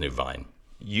for this new vine.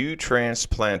 You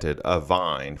transplanted a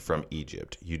vine from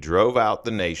Egypt. You drove out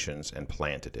the nations and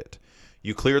planted it.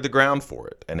 You cleared the ground for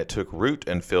it, and it took root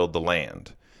and filled the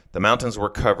land. The mountains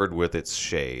were covered with its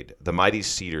shade, the mighty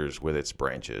cedars with its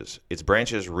branches. Its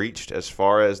branches reached as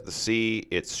far as the sea,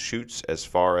 its shoots as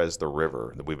far as the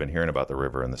river. We've been hearing about the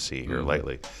river and the sea here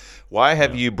lately. Why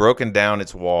have you broken down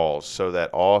its walls so that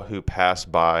all who pass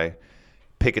by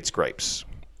pick its grapes?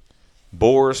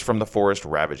 Boars from the forest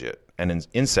ravage it, and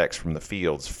insects from the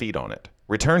fields feed on it.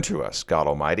 Return to us, God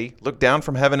Almighty. Look down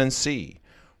from heaven and see.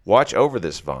 Watch over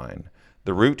this vine.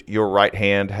 The root your right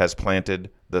hand has planted,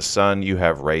 the son you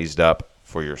have raised up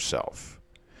for yourself.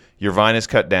 Your vine is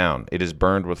cut down, it is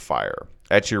burned with fire.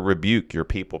 At your rebuke your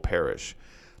people perish.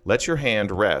 Let your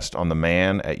hand rest on the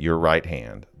man at your right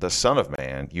hand, the Son of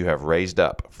Man you have raised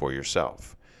up for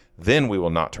yourself. Then we will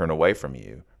not turn away from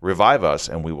you. Revive us,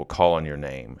 and we will call on your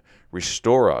name.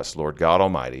 Restore us, Lord God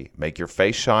Almighty. Make your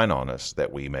face shine on us,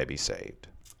 that we may be saved.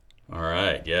 All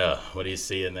right, yeah. What do you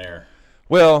see in there?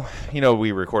 Well,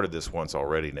 we recorded this once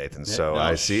already, Nathan. So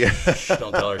I see.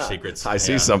 Don't tell our secrets. I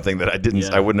see something that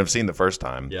I wouldn't have seen the first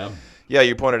time. Yeah. Yeah,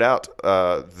 you pointed out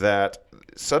that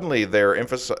suddenly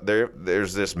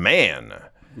there's this man.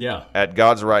 Yeah. At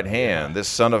God's right hand, this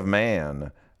Son of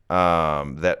Man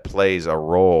that plays a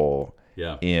role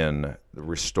in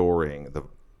restoring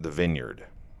the vineyard.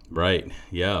 Right.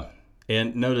 Yeah.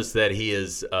 And notice that he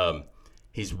is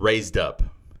he's raised up.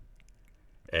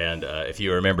 And if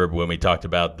you remember when we talked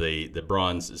about the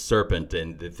bronze serpent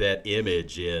and that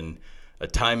image in a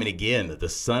time and again that the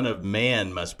Son of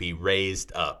Man must be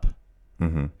raised up.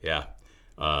 Mm-hmm. Yeah.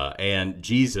 And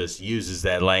Jesus uses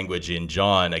that language in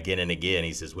John again and again.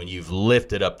 He says, when you've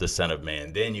lifted up the Son of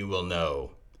Man, then you will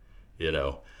know,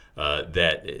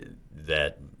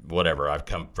 that whatever, I've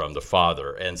come from the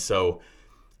Father. And so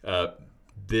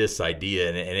this idea,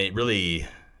 and it really,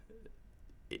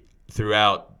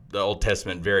 throughout the Old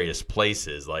Testament, various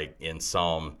places, like in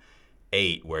Psalm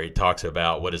 8, where he talks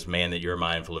about what is man that you're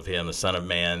mindful of him, the Son of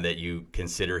Man that you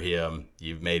consider him.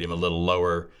 You've made him a little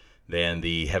lower than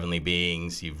the heavenly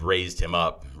beings. You've raised him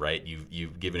up, right?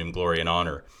 You've given him glory and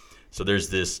honor. So there's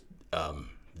this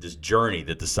journey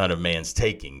that the Son of Man's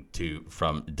taking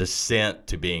from descent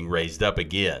to being raised up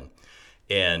again.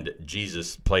 And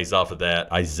Jesus plays off of that.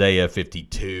 Isaiah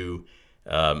 52,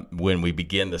 when we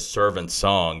begin the servant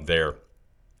song there,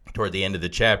 toward the end of the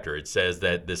chapter, it says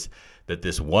that this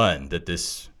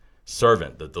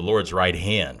servant, that the Lord's right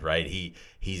hand, right?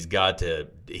 He's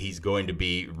going to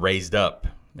be raised up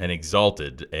and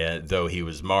exalted, though he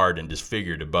was marred and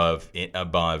disfigured above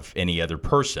any other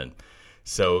person.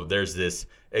 So there's this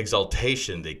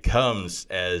exaltation that comes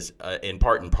as in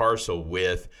part and parcel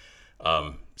with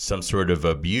some sort of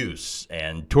abuse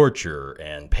and torture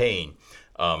and pain,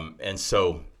 and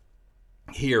so.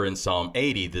 Here in Psalm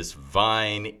 80, this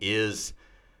vine is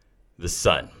the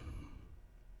Son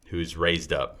who's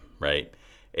raised up, right?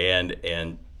 And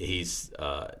he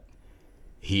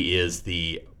is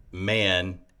the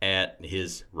man at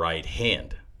his right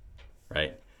hand,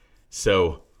 right?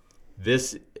 So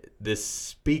this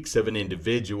speaks of an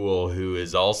individual who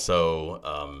is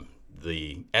also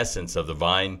the essence of the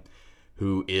vine,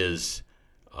 who is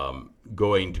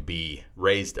going to be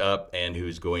raised up and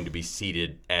who's going to be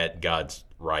seated at God's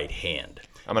right hand.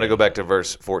 I'm going to go back to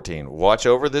verse 14. Watch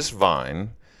over this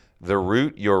vine, the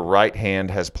root your right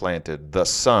hand has planted, the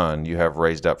Son you have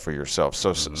raised up for yourself.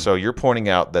 So you're pointing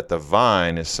out that the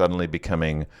vine is suddenly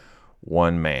becoming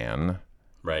one man,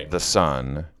 right? The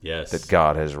Son, yes, that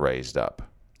God has raised up.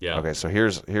 Yeah. Okay, so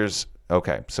here's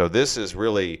okay. So this is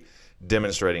really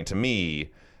demonstrating to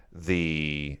me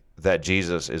that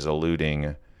Jesus is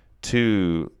alluding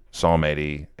to Psalm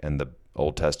 80 and the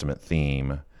Old Testament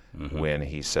theme when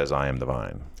he says, I am the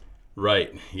vine.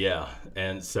 Right, yeah.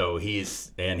 And so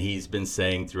he's been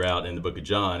saying throughout in the book of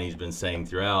John, he's been saying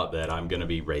throughout that I'm going to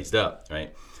be raised up,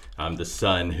 right? I'm the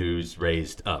Son who's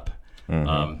raised up.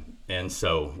 And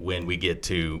so when we get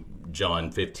to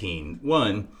John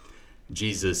 15:1,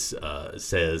 Jesus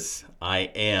says, I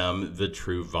am the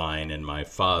true vine and my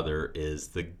Father is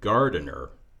the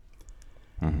gardener.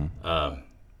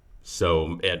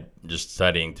 So, just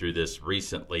studying through this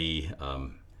recently,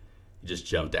 it just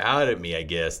jumped out at me, I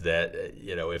guess, that,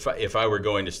 if I were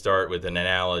going to start with an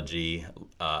analogy,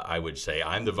 I would say,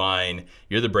 I'm the vine,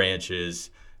 you're the branches,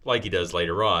 like he does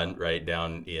later on, right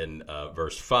down in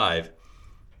verse 5,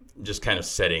 just kind of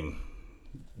setting,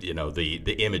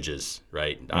 the images,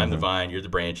 right? I'm the vine, you're the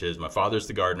branches, my Father's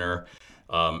the gardener,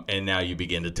 and now you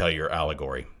begin to tell your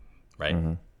allegory,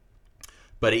 right?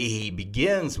 But he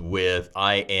begins with,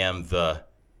 I am the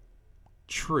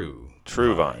true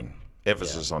vine.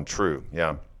 Emphasis on true,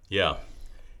 yeah. Yeah.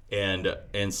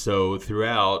 And so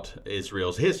throughout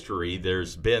Israel's history,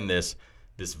 there's been this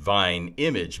vine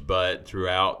image, but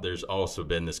throughout there's also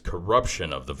been this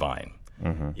corruption of the vine.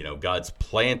 God's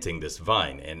planting this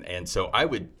vine. And so I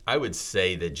would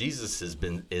say that Jesus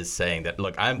is saying that,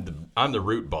 look, I'm the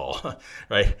root ball,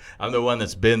 right? I'm the one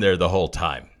that's been there the whole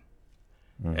time.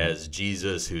 As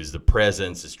Jesus, who's the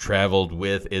presence, has traveled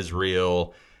with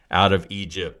Israel out of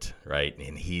Egypt, right?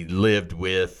 And he lived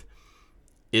with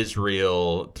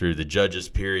Israel through the Judges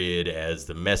period as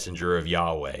the messenger of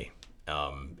Yahweh.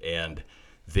 And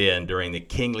then during the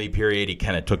kingly period, he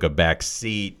kind of took a back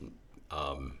seat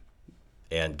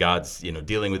and God's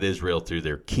dealing with Israel through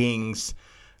their kings.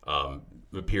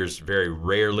 Appears very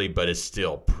rarely, but is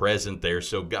still present there.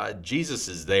 So Jesus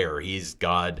is there. He's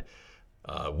God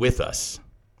with us,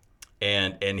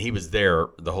 and he was there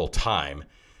the whole time.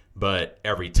 But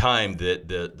every time that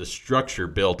the structure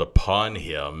built upon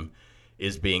him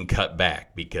is being cut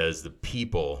back because the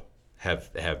people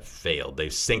have failed. They've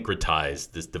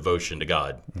syncretized this devotion to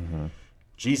God. Mm-hmm.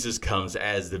 Jesus comes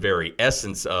as the very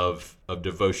essence of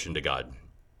devotion to God,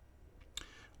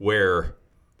 where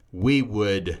we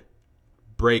would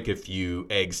break a few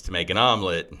eggs to make an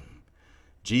omelet.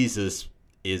 Jesus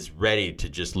is ready to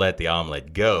just let the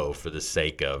omelet go for the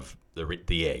sake of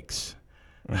the eggs.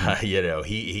 Mm-hmm.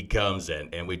 He comes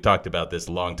and we talked about this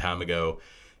a long time ago.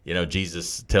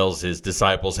 Jesus tells his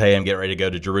disciples, "Hey, I'm getting ready to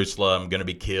go to Jerusalem. I'm going to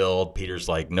be killed." Peter's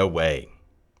like, "No way."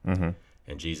 Mm-hmm.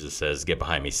 And Jesus says, "Get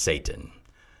behind me, Satan."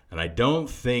 And I don't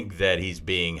think that he's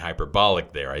being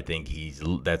hyperbolic there. I think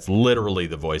that's literally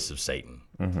the voice of Satan.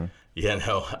 Mm-hmm.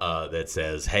 That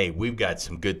says, "Hey, we've got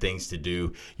some good things to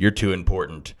do. You're too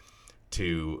important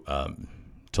to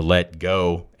let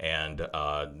go, and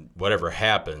whatever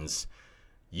happens,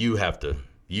 you have to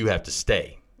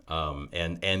stay."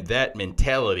 And that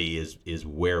mentality is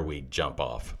where we jump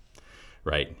off,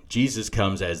 right? Jesus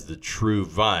comes as the true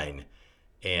vine,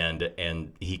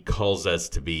 and he calls us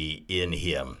to be in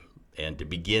him and to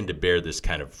begin to bear this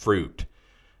kind of fruit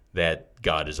that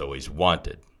God has always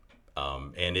wanted.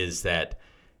 And it's that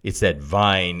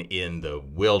vine in the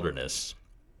wilderness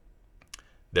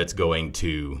that's going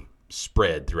to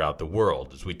spread throughout the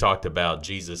world. As we talked about,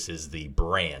 Jesus is the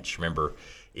branch, remember,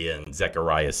 in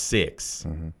Zechariah 6.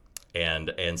 Mm-hmm.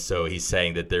 And so he's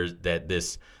saying that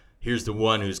here's the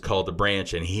one who's called the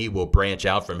branch, and he will branch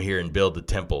out from here and build the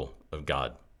temple of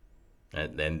God.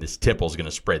 And this temple is going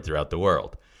to spread throughout the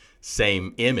world.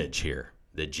 Same image here,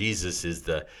 that Jesus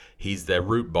he's the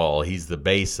root ball, he's the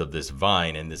base of this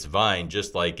vine, and this vine,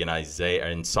 just like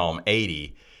in Psalm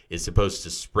 80, is supposed to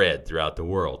spread throughout the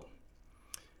world.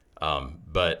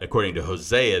 But according to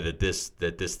Hosea, that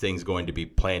this thing's going to be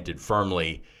planted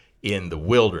firmly in the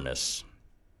wilderness.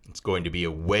 It's going to be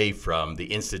away from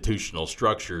the institutional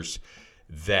structures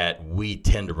that we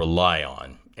tend to rely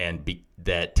on, and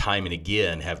that time and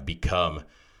again have become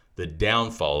the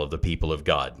downfall of the people of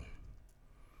God.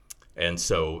 And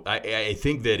so I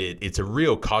think that it's a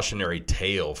real cautionary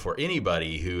tale for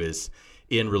anybody who is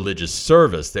in religious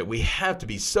service, that we have to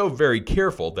be so very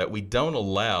careful that we don't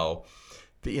allow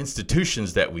the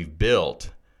institutions that we've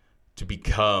built to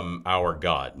become our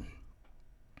God.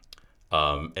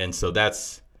 And so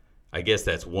I guess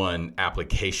that's one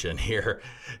application here,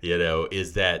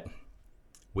 is that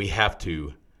we have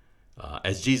to,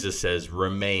 as Jesus says,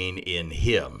 remain in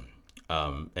him.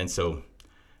 And so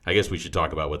I guess we should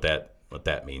talk about what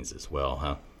that means as well,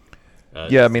 huh?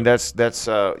 Yeah, I mean, that's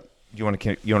you want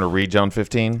to read John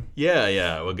 15?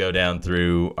 Yeah. We'll go down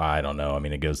through, I don't know. I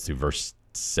mean, it goes through verse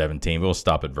 17. We'll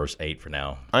stop at verse 8 for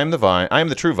now. I am the vine, I am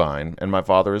the true vine, and my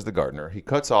Father is the gardener. He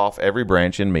cuts off every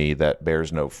branch in me that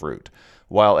bears no fruit,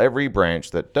 while every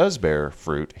branch that does bear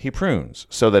fruit he prunes,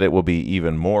 so that it will be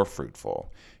even more fruitful.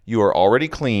 You are already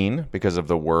clean because of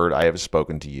the word I have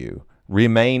spoken to you.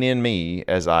 Remain in me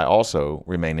as I also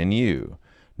remain in you.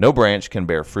 No branch can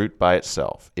bear fruit by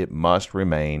itself. It must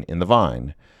remain in the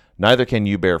vine. Neither can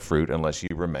you bear fruit unless you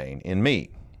remain in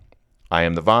me. I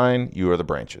am the vine, you are the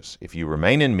branches. If you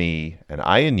remain in me and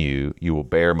I in you, you will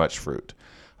bear much fruit.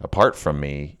 Apart from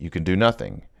me, you can do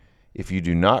nothing. If you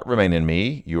do not remain in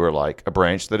me, you are like a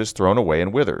branch that is thrown away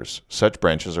and withers. Such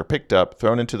branches are picked up,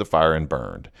 thrown into the fire, and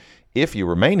burned. If you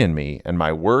remain in me and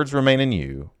my words remain in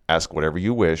you, ask whatever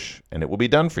you wish, and it will be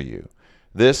done for you.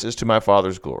 This is to my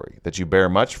Father's glory, that you bear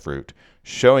much fruit,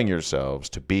 showing yourselves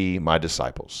to be my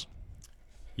disciples.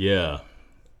 Yeah.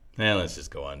 Now let's just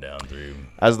go on down through.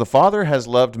 As the Father has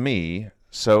loved me,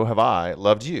 so have I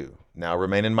loved you. Now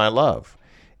remain in my love.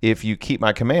 If you keep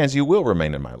my commands, you will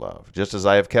remain in my love, just as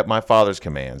I have kept my Father's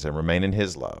commands and remain in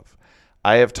his love.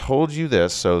 I have told you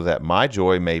this so that my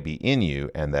joy may be in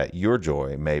you and that your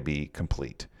joy may be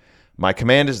complete. My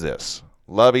command is this: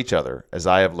 love each other as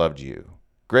I have loved you.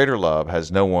 Greater love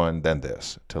has no one than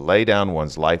this, to lay down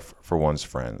one's life for one's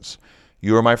friends.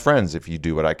 You are my friends if you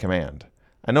do what I command.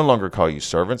 I no longer call you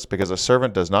servants, because a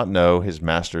servant does not know his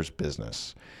master's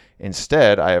business.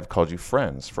 Instead, I have called you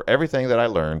friends, for everything that I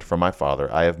learned from my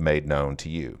Father I have made known to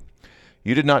you.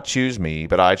 You did not choose me,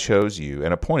 but I chose you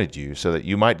and appointed you so that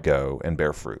you might go and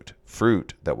bear fruit,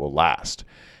 fruit that will last,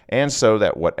 and so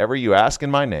that whatever you ask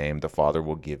in my name, the Father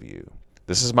will give you.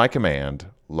 This is my command: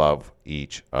 love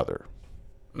each other.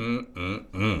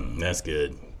 That's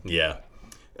good. Yeah.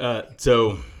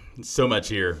 So so much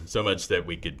here, so much that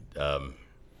we could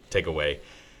take away.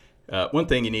 One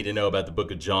thing you need to know about the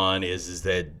book of John is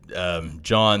that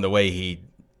John, the way he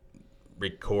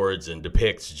records and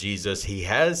depicts Jesus, he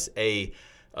has a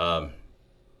kind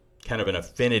of an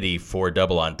affinity for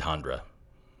double entendre.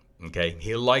 Okay,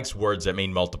 he likes words that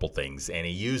mean multiple things, and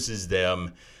he uses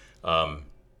them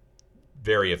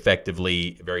very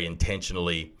effectively, very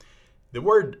intentionally. The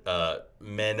word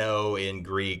meno in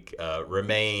Greek,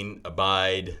 remain,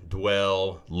 abide,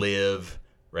 dwell, live,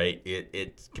 right?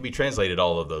 It can be translated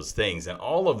all of those things, and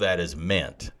all of that is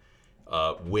meant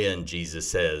when Jesus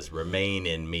says, remain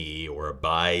in me or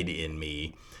abide in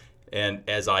me, and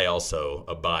as I also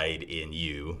abide in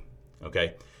you,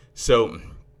 okay? So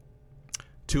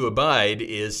to abide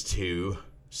is to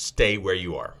stay where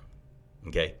you are,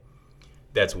 okay?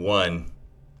 That's one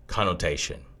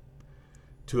connotation.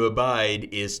 To abide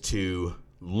is to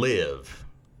live,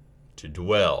 to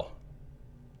dwell.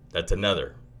 That's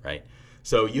another, right?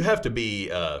 So you have to be,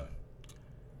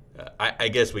 I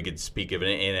guess we could speak of an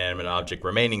inanimate object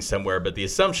remaining somewhere, but the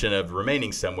assumption of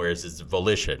remaining somewhere is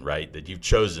volition, right? That you've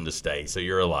chosen to stay, so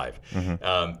you're alive.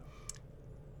 Mm-hmm.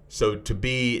 So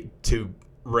to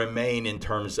remain in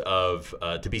terms of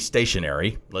to be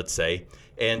stationary, let's say,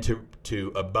 and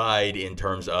to abide in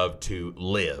terms of to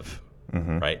live,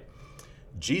 mm-hmm. right?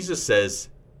 Jesus says,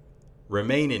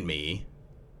 remain in me,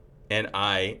 and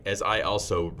as I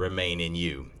also remain in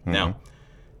you. Mm-hmm. Now,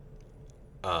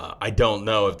 I don't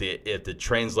know if the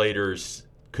translators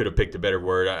could have picked a better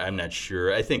word. I'm not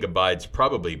sure. I think abide's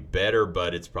probably better,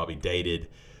 but it's probably dated.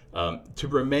 To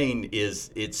remain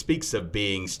it speaks of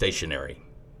being stationary,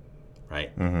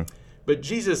 right? Mm-hmm. But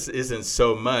Jesus isn't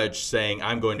so much saying,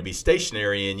 I'm going to be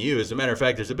stationary in you. As a matter of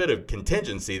fact, there's a bit of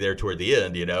contingency there toward the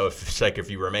end. If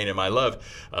you remain in my love,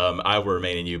 I will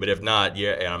remain in you. But if not,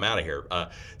 yeah, I'm out of here.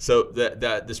 So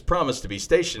that this promise to be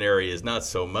stationary is not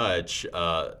so much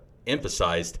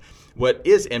emphasized. What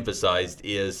is emphasized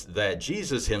is that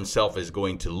Jesus himself is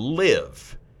going to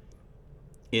live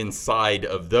inside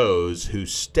of those who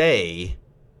stay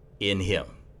in him.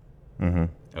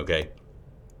 Mm-hmm. Okay?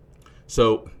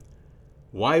 So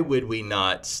why would we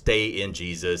not stay in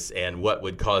Jesus, and what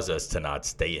would cause us to not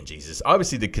stay in Jesus?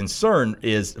 Obviously, the concern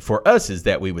for us is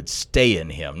that we would stay in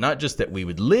him, not just that we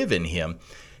would live in him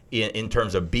in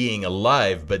terms of being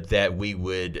alive, but that we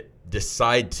would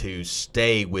decide to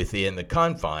stay within the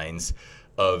confines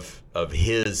of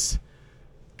his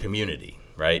community,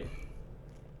 right?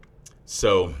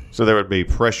 So there would be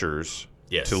pressures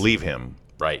yes. to leave him,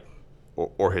 right,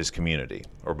 or his community,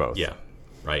 or both. Yeah,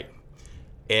 right.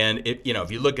 And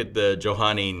if you look at the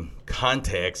Johannine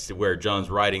context where John's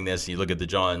writing this, you look at the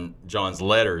John's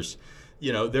letters,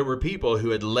 there were people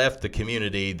who had left the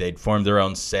community, they'd formed their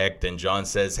own sect, and John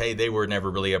says, hey, they were never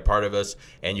really a part of us,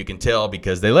 and you can tell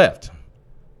because they left,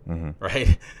 mm-hmm.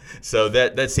 right? So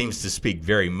that seems to speak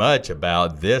very much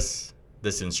about this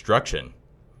instruction,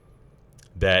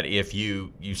 that if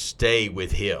you stay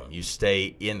with him, you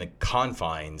stay in the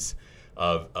confines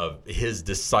of his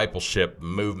discipleship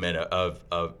movement,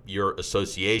 of your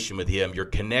association with him, your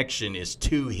connection is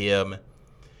to him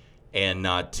and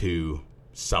not to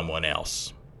someone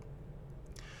else.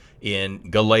 In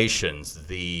Galatians,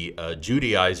 the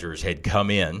Judaizers had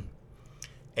come in,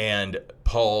 and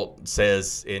Paul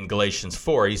says in Galatians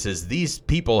 4, he says, these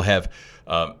people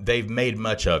they've made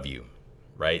much of you,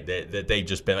 right? That they've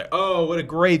just been like, oh, what a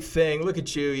great thing. Look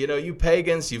at you, you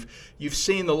pagans, you've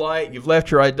seen the light, you've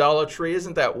left your idolatry.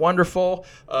 Isn't that wonderful?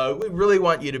 We really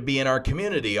want you to be in our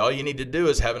community. All you need to do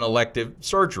is have an elective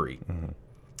surgery. Mm-hmm.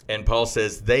 And Paul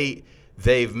says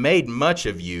they've made much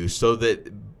of you so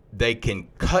that they can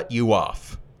cut you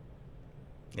off.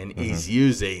 And mm-hmm. he's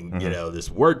using, mm-hmm.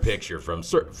 This word picture from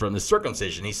the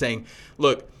circumcision. He's saying,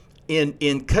 look,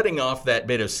 in cutting off that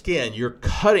bit of skin, you're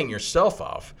cutting yourself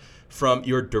off from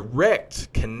your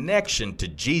direct connection to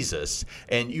Jesus,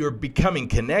 and you're becoming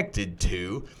connected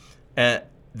to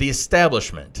the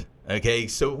establishment. Okay,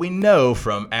 so we know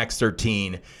from Acts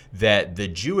 13 that the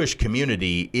Jewish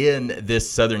community in this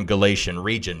southern Galatian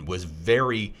region was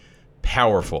very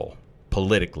powerful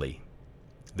politically,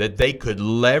 that they could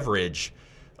leverage,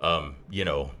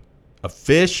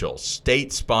 official,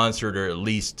 state-sponsored, or at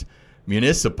least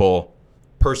municipal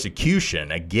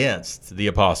persecution against the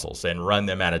apostles and run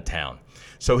them out of town.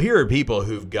 So here are people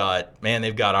who've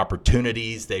they've got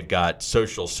opportunities, they've got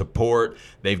social support,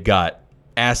 they've got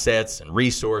assets and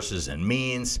resources and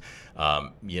means,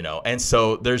 and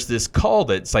so there's this call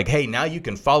that's like, hey, now you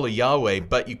can follow Yahweh,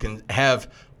 but you can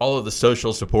have all of the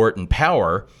social support and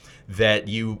power that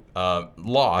you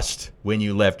lost when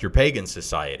you left your pagan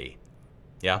society.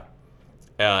 Yeah.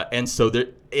 And so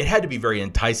it had to be very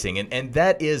enticing. And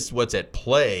that is what's at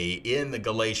play in the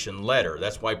Galatian letter.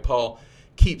 That's why Paul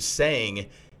keeps saying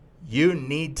you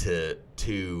need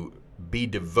to be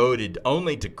devoted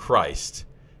only to Christ,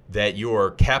 that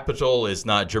your capital is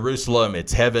not Jerusalem,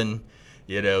 it's heaven,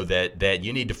 that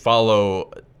you need to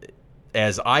follow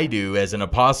as I do as an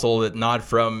apostle, that not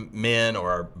from men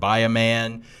or by a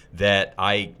man, that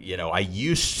I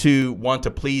used to want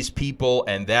to please people,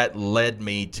 and that led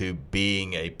me to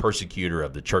being a persecutor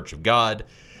of the church of God.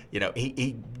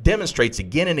 He demonstrates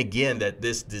again and again that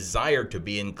this desire to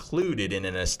be included in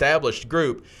an established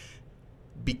group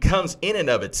becomes in and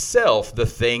of itself the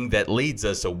thing that leads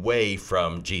us away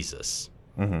from Jesus.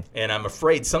 Mm-hmm. And I'm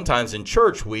afraid sometimes in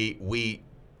church we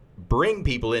bring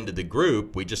people into the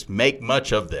group, we just make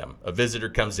much of them. A visitor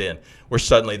comes in, we're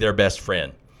suddenly their best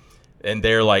friend. And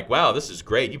they're like, wow, this is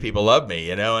great. You people love me,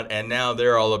 and now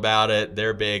they're all about it.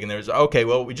 They're big. And there's, okay,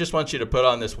 well, we just want you to put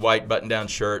on this white button-down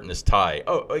shirt and this tie.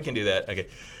 Oh, we can do that. Okay.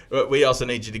 We also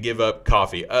need you to give up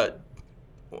coffee.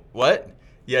 What?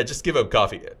 Yeah, just give up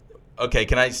coffee. Okay,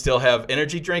 can I still have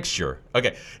energy drinks? Sure.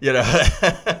 Okay.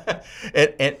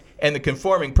 And the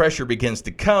conforming pressure begins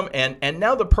to come, and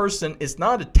now the person is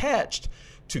not attached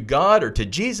to God or to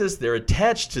Jesus. They're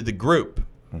attached to the group.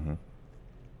 Mm-hmm.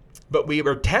 But we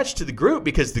are attached to the group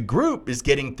because the group is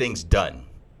getting things done.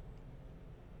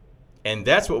 And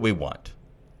that's what we want.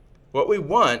 What we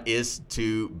want is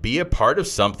to be a part of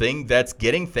something that's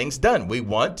getting things done. We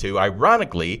want to,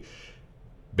 ironically,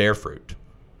 bear fruit.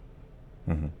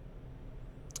 Mm-hmm.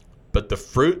 But the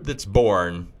fruit that's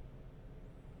born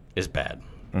is bad.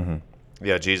 Mm-hmm.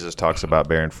 Yeah, Jesus talks about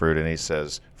bearing fruit, and he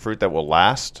says, fruit that will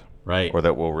last, right, or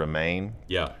that will remain.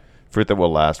 Yeah. Fruit that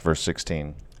will last, verse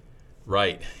 16.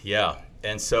 Right, yeah.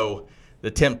 And so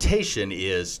the temptation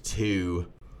is to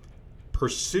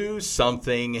pursue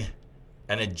something,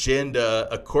 an agenda,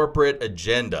 a corporate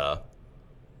agenda,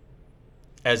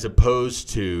 as opposed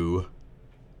to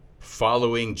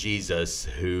following Jesus,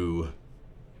 who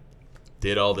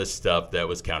did all this stuff that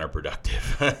was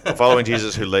counterproductive. Following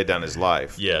Jesus, who laid down his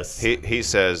life. Yes. He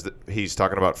says that he's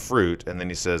talking about fruit, and then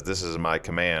he says, this is my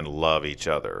command, love each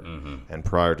other. Mm-hmm. And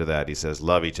prior to that, he says,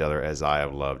 love each other as I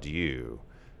have loved you.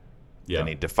 Yeah. And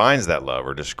he defines that love,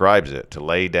 or describes it, to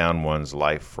lay down one's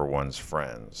life for one's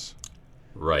friends.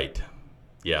 Right.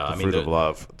 Yeah. The fruit of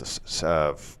love,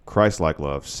 Christ-like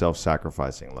love,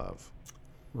 self-sacrificing love.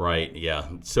 Right, yeah.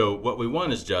 So what we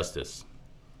want is justice.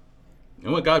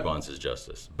 And what God wants is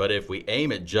justice. But if we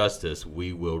aim at justice,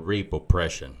 we will reap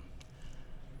oppression.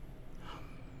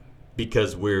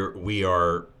 Because we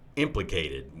are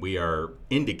implicated. We are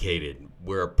indicated.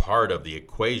 We're a part of the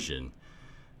equation.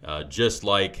 Just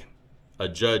like a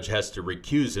judge has to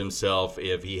recuse himself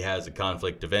if he has a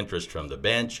conflict of interest from the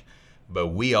bench. But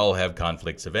we all have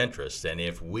conflicts of interest. And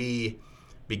if we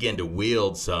begin to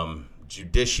wield some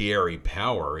judiciary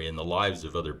power in the lives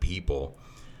of other people,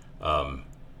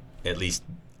 at least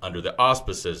under the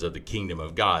auspices of the kingdom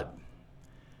of God,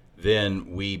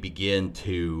 then we begin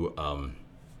to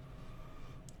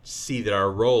see that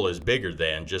our role is bigger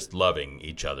than just loving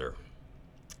each other.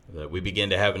 That we begin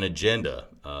to have an agenda,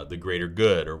 the greater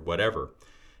good or whatever.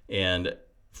 And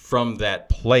from that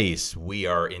place, we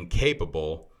are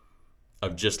incapable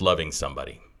of just loving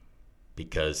somebody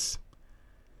because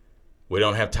we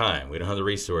don't have time. We don't have the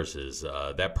resources.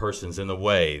 That person's in the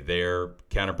way. They're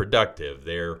counterproductive.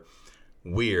 They're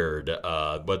weird.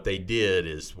 What they did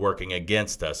is working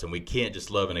against us, and we can't just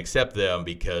love and accept them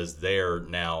because they're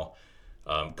now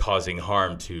causing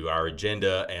harm to our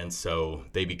agenda, and so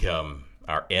they become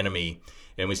our enemy,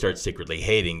 and we start secretly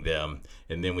hating them,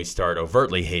 and then we start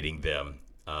overtly hating them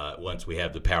once we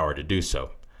have the power to do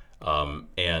so.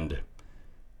 And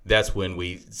that's when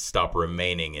we stop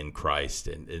remaining in Christ.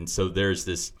 And so there's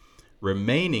this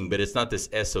remaining, but it's not this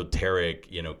esoteric,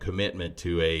 commitment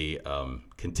to a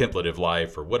contemplative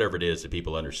life or whatever it is that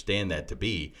people understand that to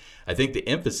be. I think the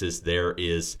emphasis there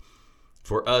is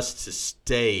for us to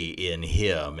stay in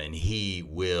him and he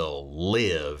will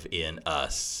live in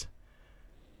us.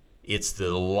 It's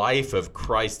the life of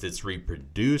Christ that's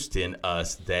reproduced in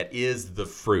us that is the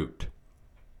fruit.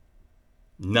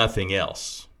 Nothing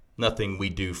else. Nothing we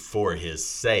do for his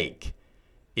sake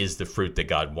is the fruit that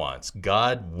God wants.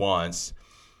 God wants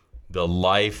the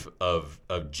life of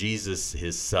Jesus,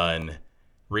 his son,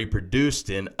 reproduced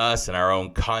in us in our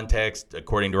own context,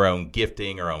 according to our own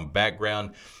gifting, our own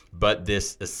background, but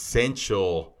this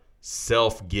essential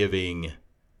self-giving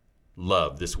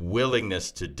love, this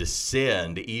willingness to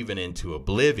descend even into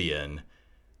oblivion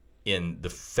in the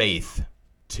faith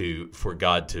for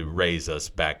God to raise us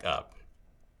back up.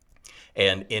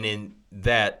 And in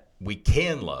that we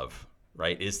can love,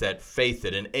 right? It's that faith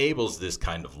that enables this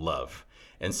kind of love.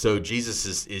 And so Jesus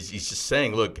is he's just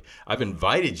saying, look, I've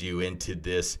invited you into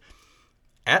this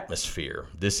atmosphere,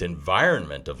 this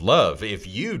environment of love. If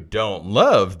you don't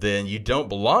love, then you don't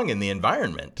belong in the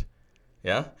environment.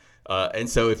 Yeah. And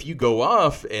so if you go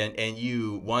off and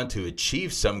you want to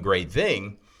achieve some great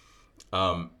thing,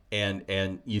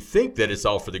 and you think that it's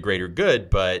all for the greater good,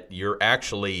 but you're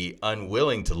actually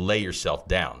unwilling to lay yourself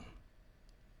down,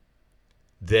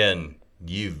 then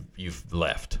you've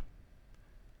left.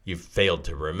 You've failed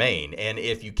to remain. And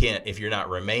if you're not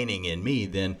remaining in me,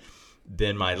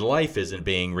 then my life isn't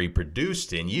being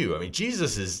reproduced in you. I mean,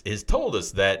 Jesus has told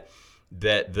us that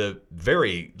the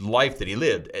very life that he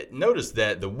lived, notice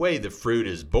that the way the fruit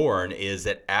is born is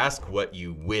that ask what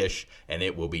you wish and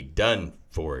it will be done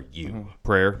for you.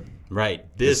 Prayer. Right.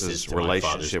 This is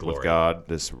relationship with God,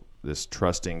 this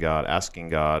trusting God, asking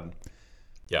God,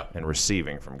 and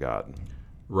receiving from God.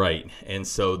 Right. And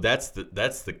so that's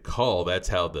the call. That's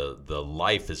how the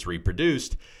life is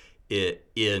reproduced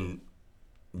in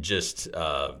just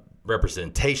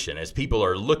representation. As people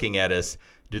are looking at us,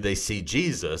 do they see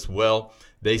Jesus? Well,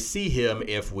 they see him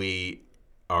if we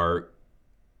are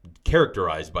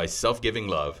characterized by self-giving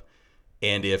love,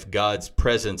 and if God's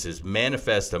presence is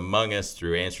manifest among us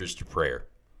through answers to prayer.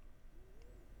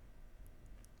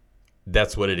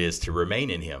 That's what it is to remain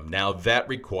in him. Now, that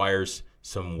requires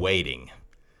some waiting,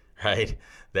 right?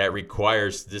 That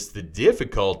requires the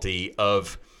difficulty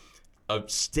of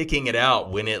sticking it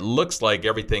out when it looks like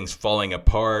everything's falling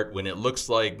apart, when it looks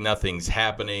like nothing's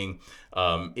happening,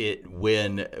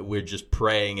 when we're just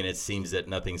praying and it seems that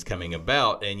nothing's coming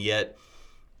about. And yet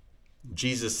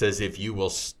Jesus says, if you will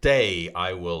stay,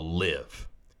 I will live.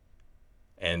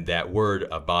 And that word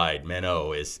abide,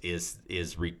 meno,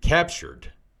 is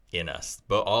recaptured in us,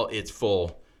 but all its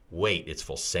full weight, its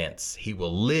full sense. He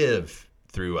will live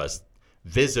through us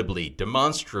visibly,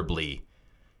 demonstrably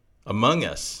among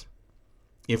us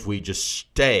if we just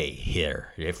stay here.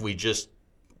 If we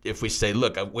say,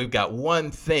 look, we've got one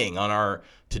thing on our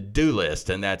to-do list,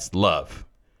 and that's love.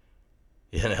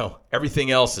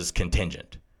 Everything else is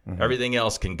contingent. Mm-hmm. Everything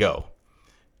else can go.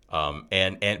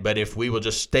 But if we will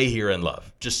just stay here and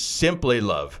love, just simply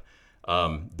love,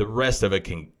 the rest of it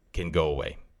can go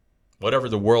away. Whatever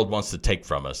the world wants to take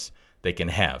from us, they can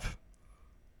have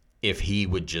if he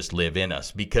would just live in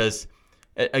us. Because,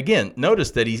 again,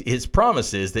 notice that his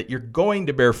promise is that you're going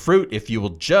to bear fruit if you will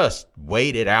just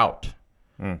wait it out.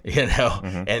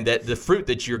 Mm-hmm. And that the fruit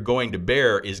that you're going to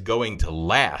bear is going to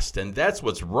last. And that's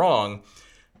what's wrong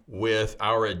with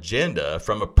our agenda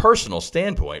from a personal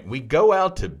standpoint. We go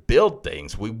out to build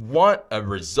things. We want a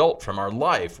result from our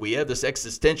life. We have this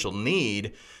existential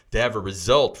need to have a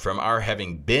result from our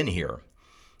having been here,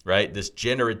 right? This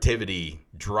generativity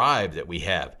drive that we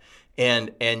have.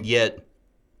 And yet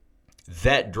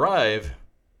that drive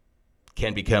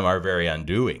can become our very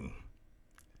undoing,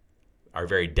 our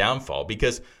very downfall,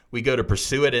 because we go to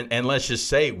pursue it, and let's just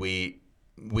say we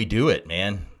do it,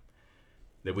 man.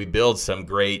 That we build some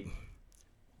great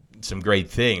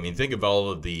thing. I mean, think of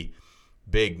all of the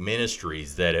big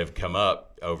ministries that have come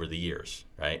up over the years,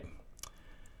 right?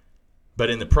 But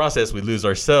in the process, we lose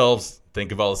ourselves.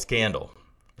 Think of all the scandal,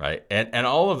 right? And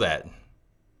all of that.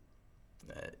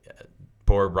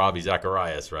 Poor Ravi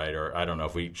Zacharias, right? Or I don't know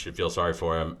if we should feel sorry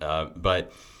for him,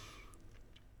 but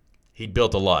he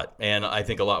built a lot. And I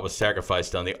think a lot was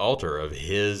sacrificed on the altar of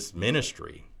his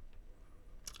ministry.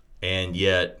 And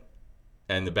yet,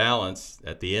 and the balance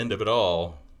at the end of it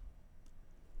all,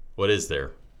 what is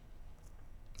there?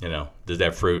 Does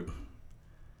that fruit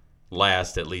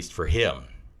last, at least for him?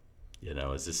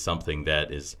 Is this something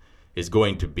that is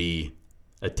going to be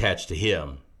attached to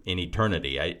him in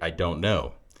eternity? I don't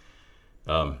know.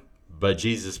 But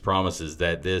Jesus promises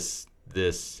that this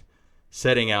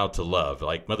setting out to love,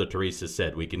 like Mother Teresa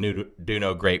said, we can do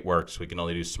no great works. We can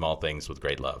only do small things with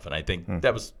great love. And I think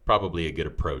that was probably a good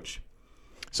approach.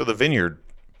 So the vineyard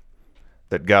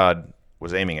that God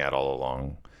was aiming at all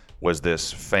along was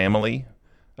this family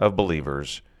of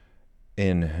believers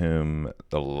in whom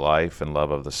the life and love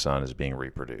of the Son is being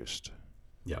reproduced.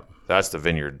 Yeah. That's the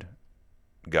vineyard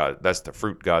God. That's the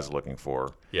fruit God's looking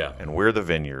for. Yeah. And we're the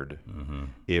vineyard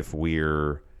if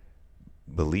we're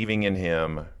believing in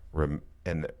him,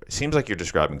 and it seems like you're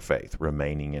describing faith,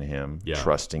 remaining in him,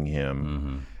 trusting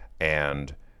him,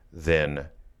 and then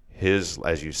his,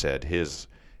 as you said, his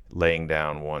laying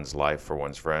down one's life for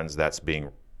one's friends, that's being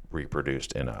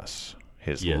reproduced in us.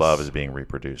 His love is being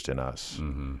reproduced in us.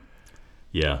 Mm-hmm.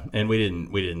 Yeah, and we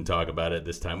didn't talk about it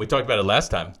this time. We talked about it last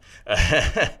time.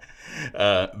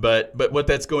 But what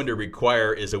that's going to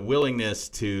require is a willingness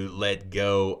to let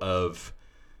go of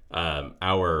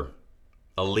our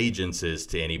allegiance is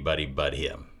to anybody but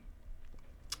him.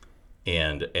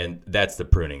 And that's the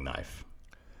pruning knife.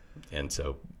 And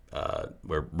so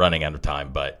we're running out of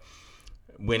time, but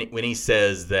when he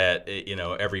says that,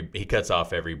 he cuts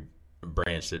off every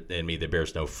branch in me that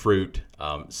bears no fruit.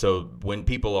 So when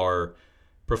people are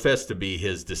professed to be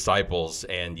his disciples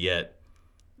and yet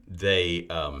they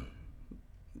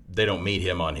don't meet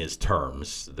him on his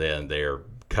terms, then they're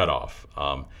cut off.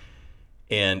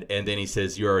 And then he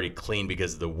says, you're already clean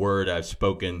because of the word I've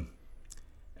spoken.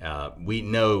 We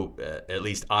know, at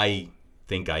least I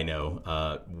think I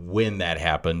know, when that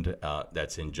happened.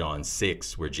 That's in John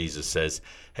 6, where Jesus says,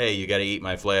 hey, you got to eat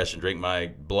my flesh and drink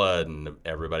my blood. And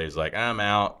everybody was like, I'm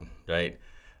out, right?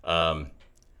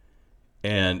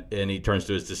 And he turns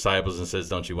to his disciples and says,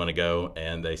 don't you want to go?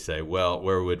 And they say, well,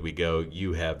 where would we go?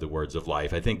 You have the words of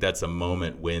life. I think that's a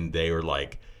moment when they were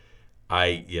like,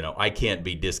 I can't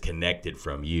be disconnected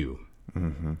from you.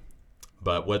 Mm-hmm.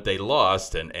 But what they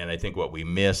lost, and I think what we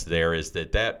missed there, is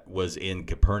that was in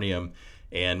Capernaum,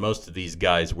 and most of these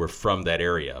guys were from that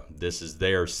area. This is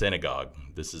their synagogue.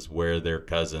 This is where their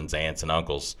cousins, aunts, and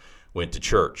uncles went to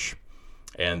church.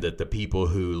 And that the people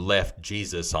who left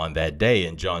Jesus on that day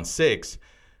in John 6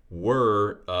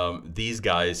 were these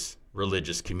guys'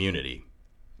 religious community,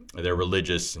 their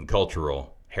religious and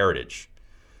cultural heritage.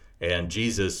 And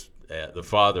Jesus, the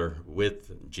Father,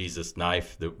 with Jesus'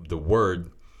 knife, the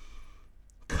Word,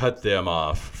 cut them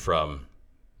off from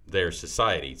their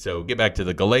society. So get back to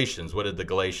the Galatians. What did the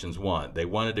Galatians want? They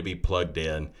wanted to be plugged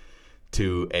in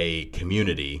to a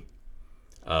community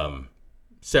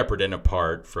separate and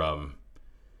apart from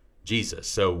Jesus.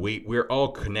 So we're all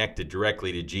connected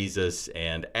directly to Jesus,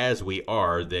 and as we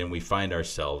are, then we find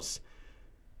ourselves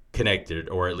connected,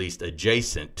 or at least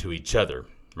adjacent to each other,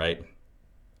 right?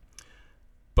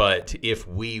 But if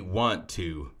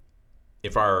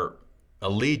our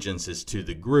allegiance is to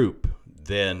the group,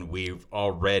 then we've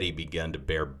already begun to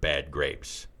bear bad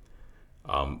grapes.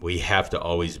 We have to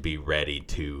always be ready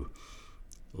to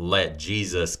let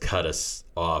Jesus cut us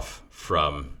off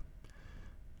from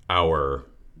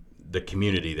the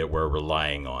community that we're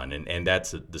relying on. And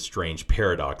that's the strange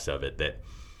paradox of it, that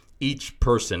each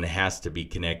person has to be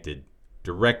connected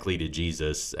directly to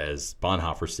Jesus, as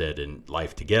Bonhoeffer said in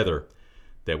Life Together,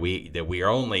 that we are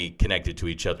only connected to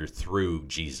each other through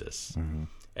Jesus. Mm-hmm.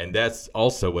 And that's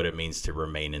also what it means to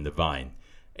remain in the vine.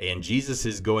 And Jesus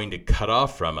is going to cut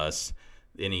off from us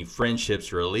any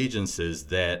friendships or allegiances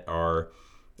that are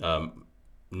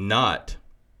not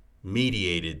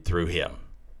mediated through him.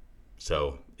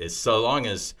 So long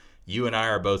as you and I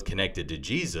are both connected to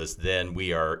Jesus, then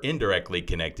we are indirectly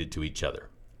connected to each other,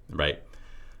 right?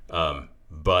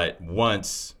 But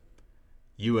once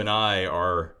you and I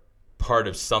are part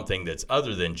of something that's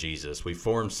other than Jesus, we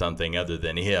form something other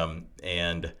than him,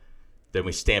 and then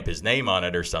we stamp his name on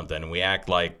it or something, and we act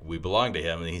like we belong to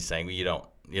him, and he's saying, well, you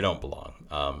don't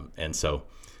belong. And so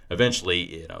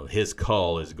eventually, his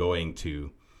call is going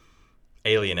to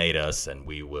alienate us, and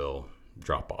we will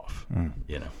drop off.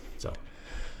 So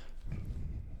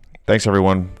thanks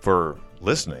everyone for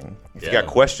listening. If you got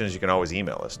questions, you can always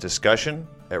email us,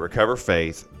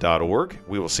 discussion@recoverfaith.org.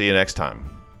 We will see you next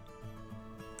time.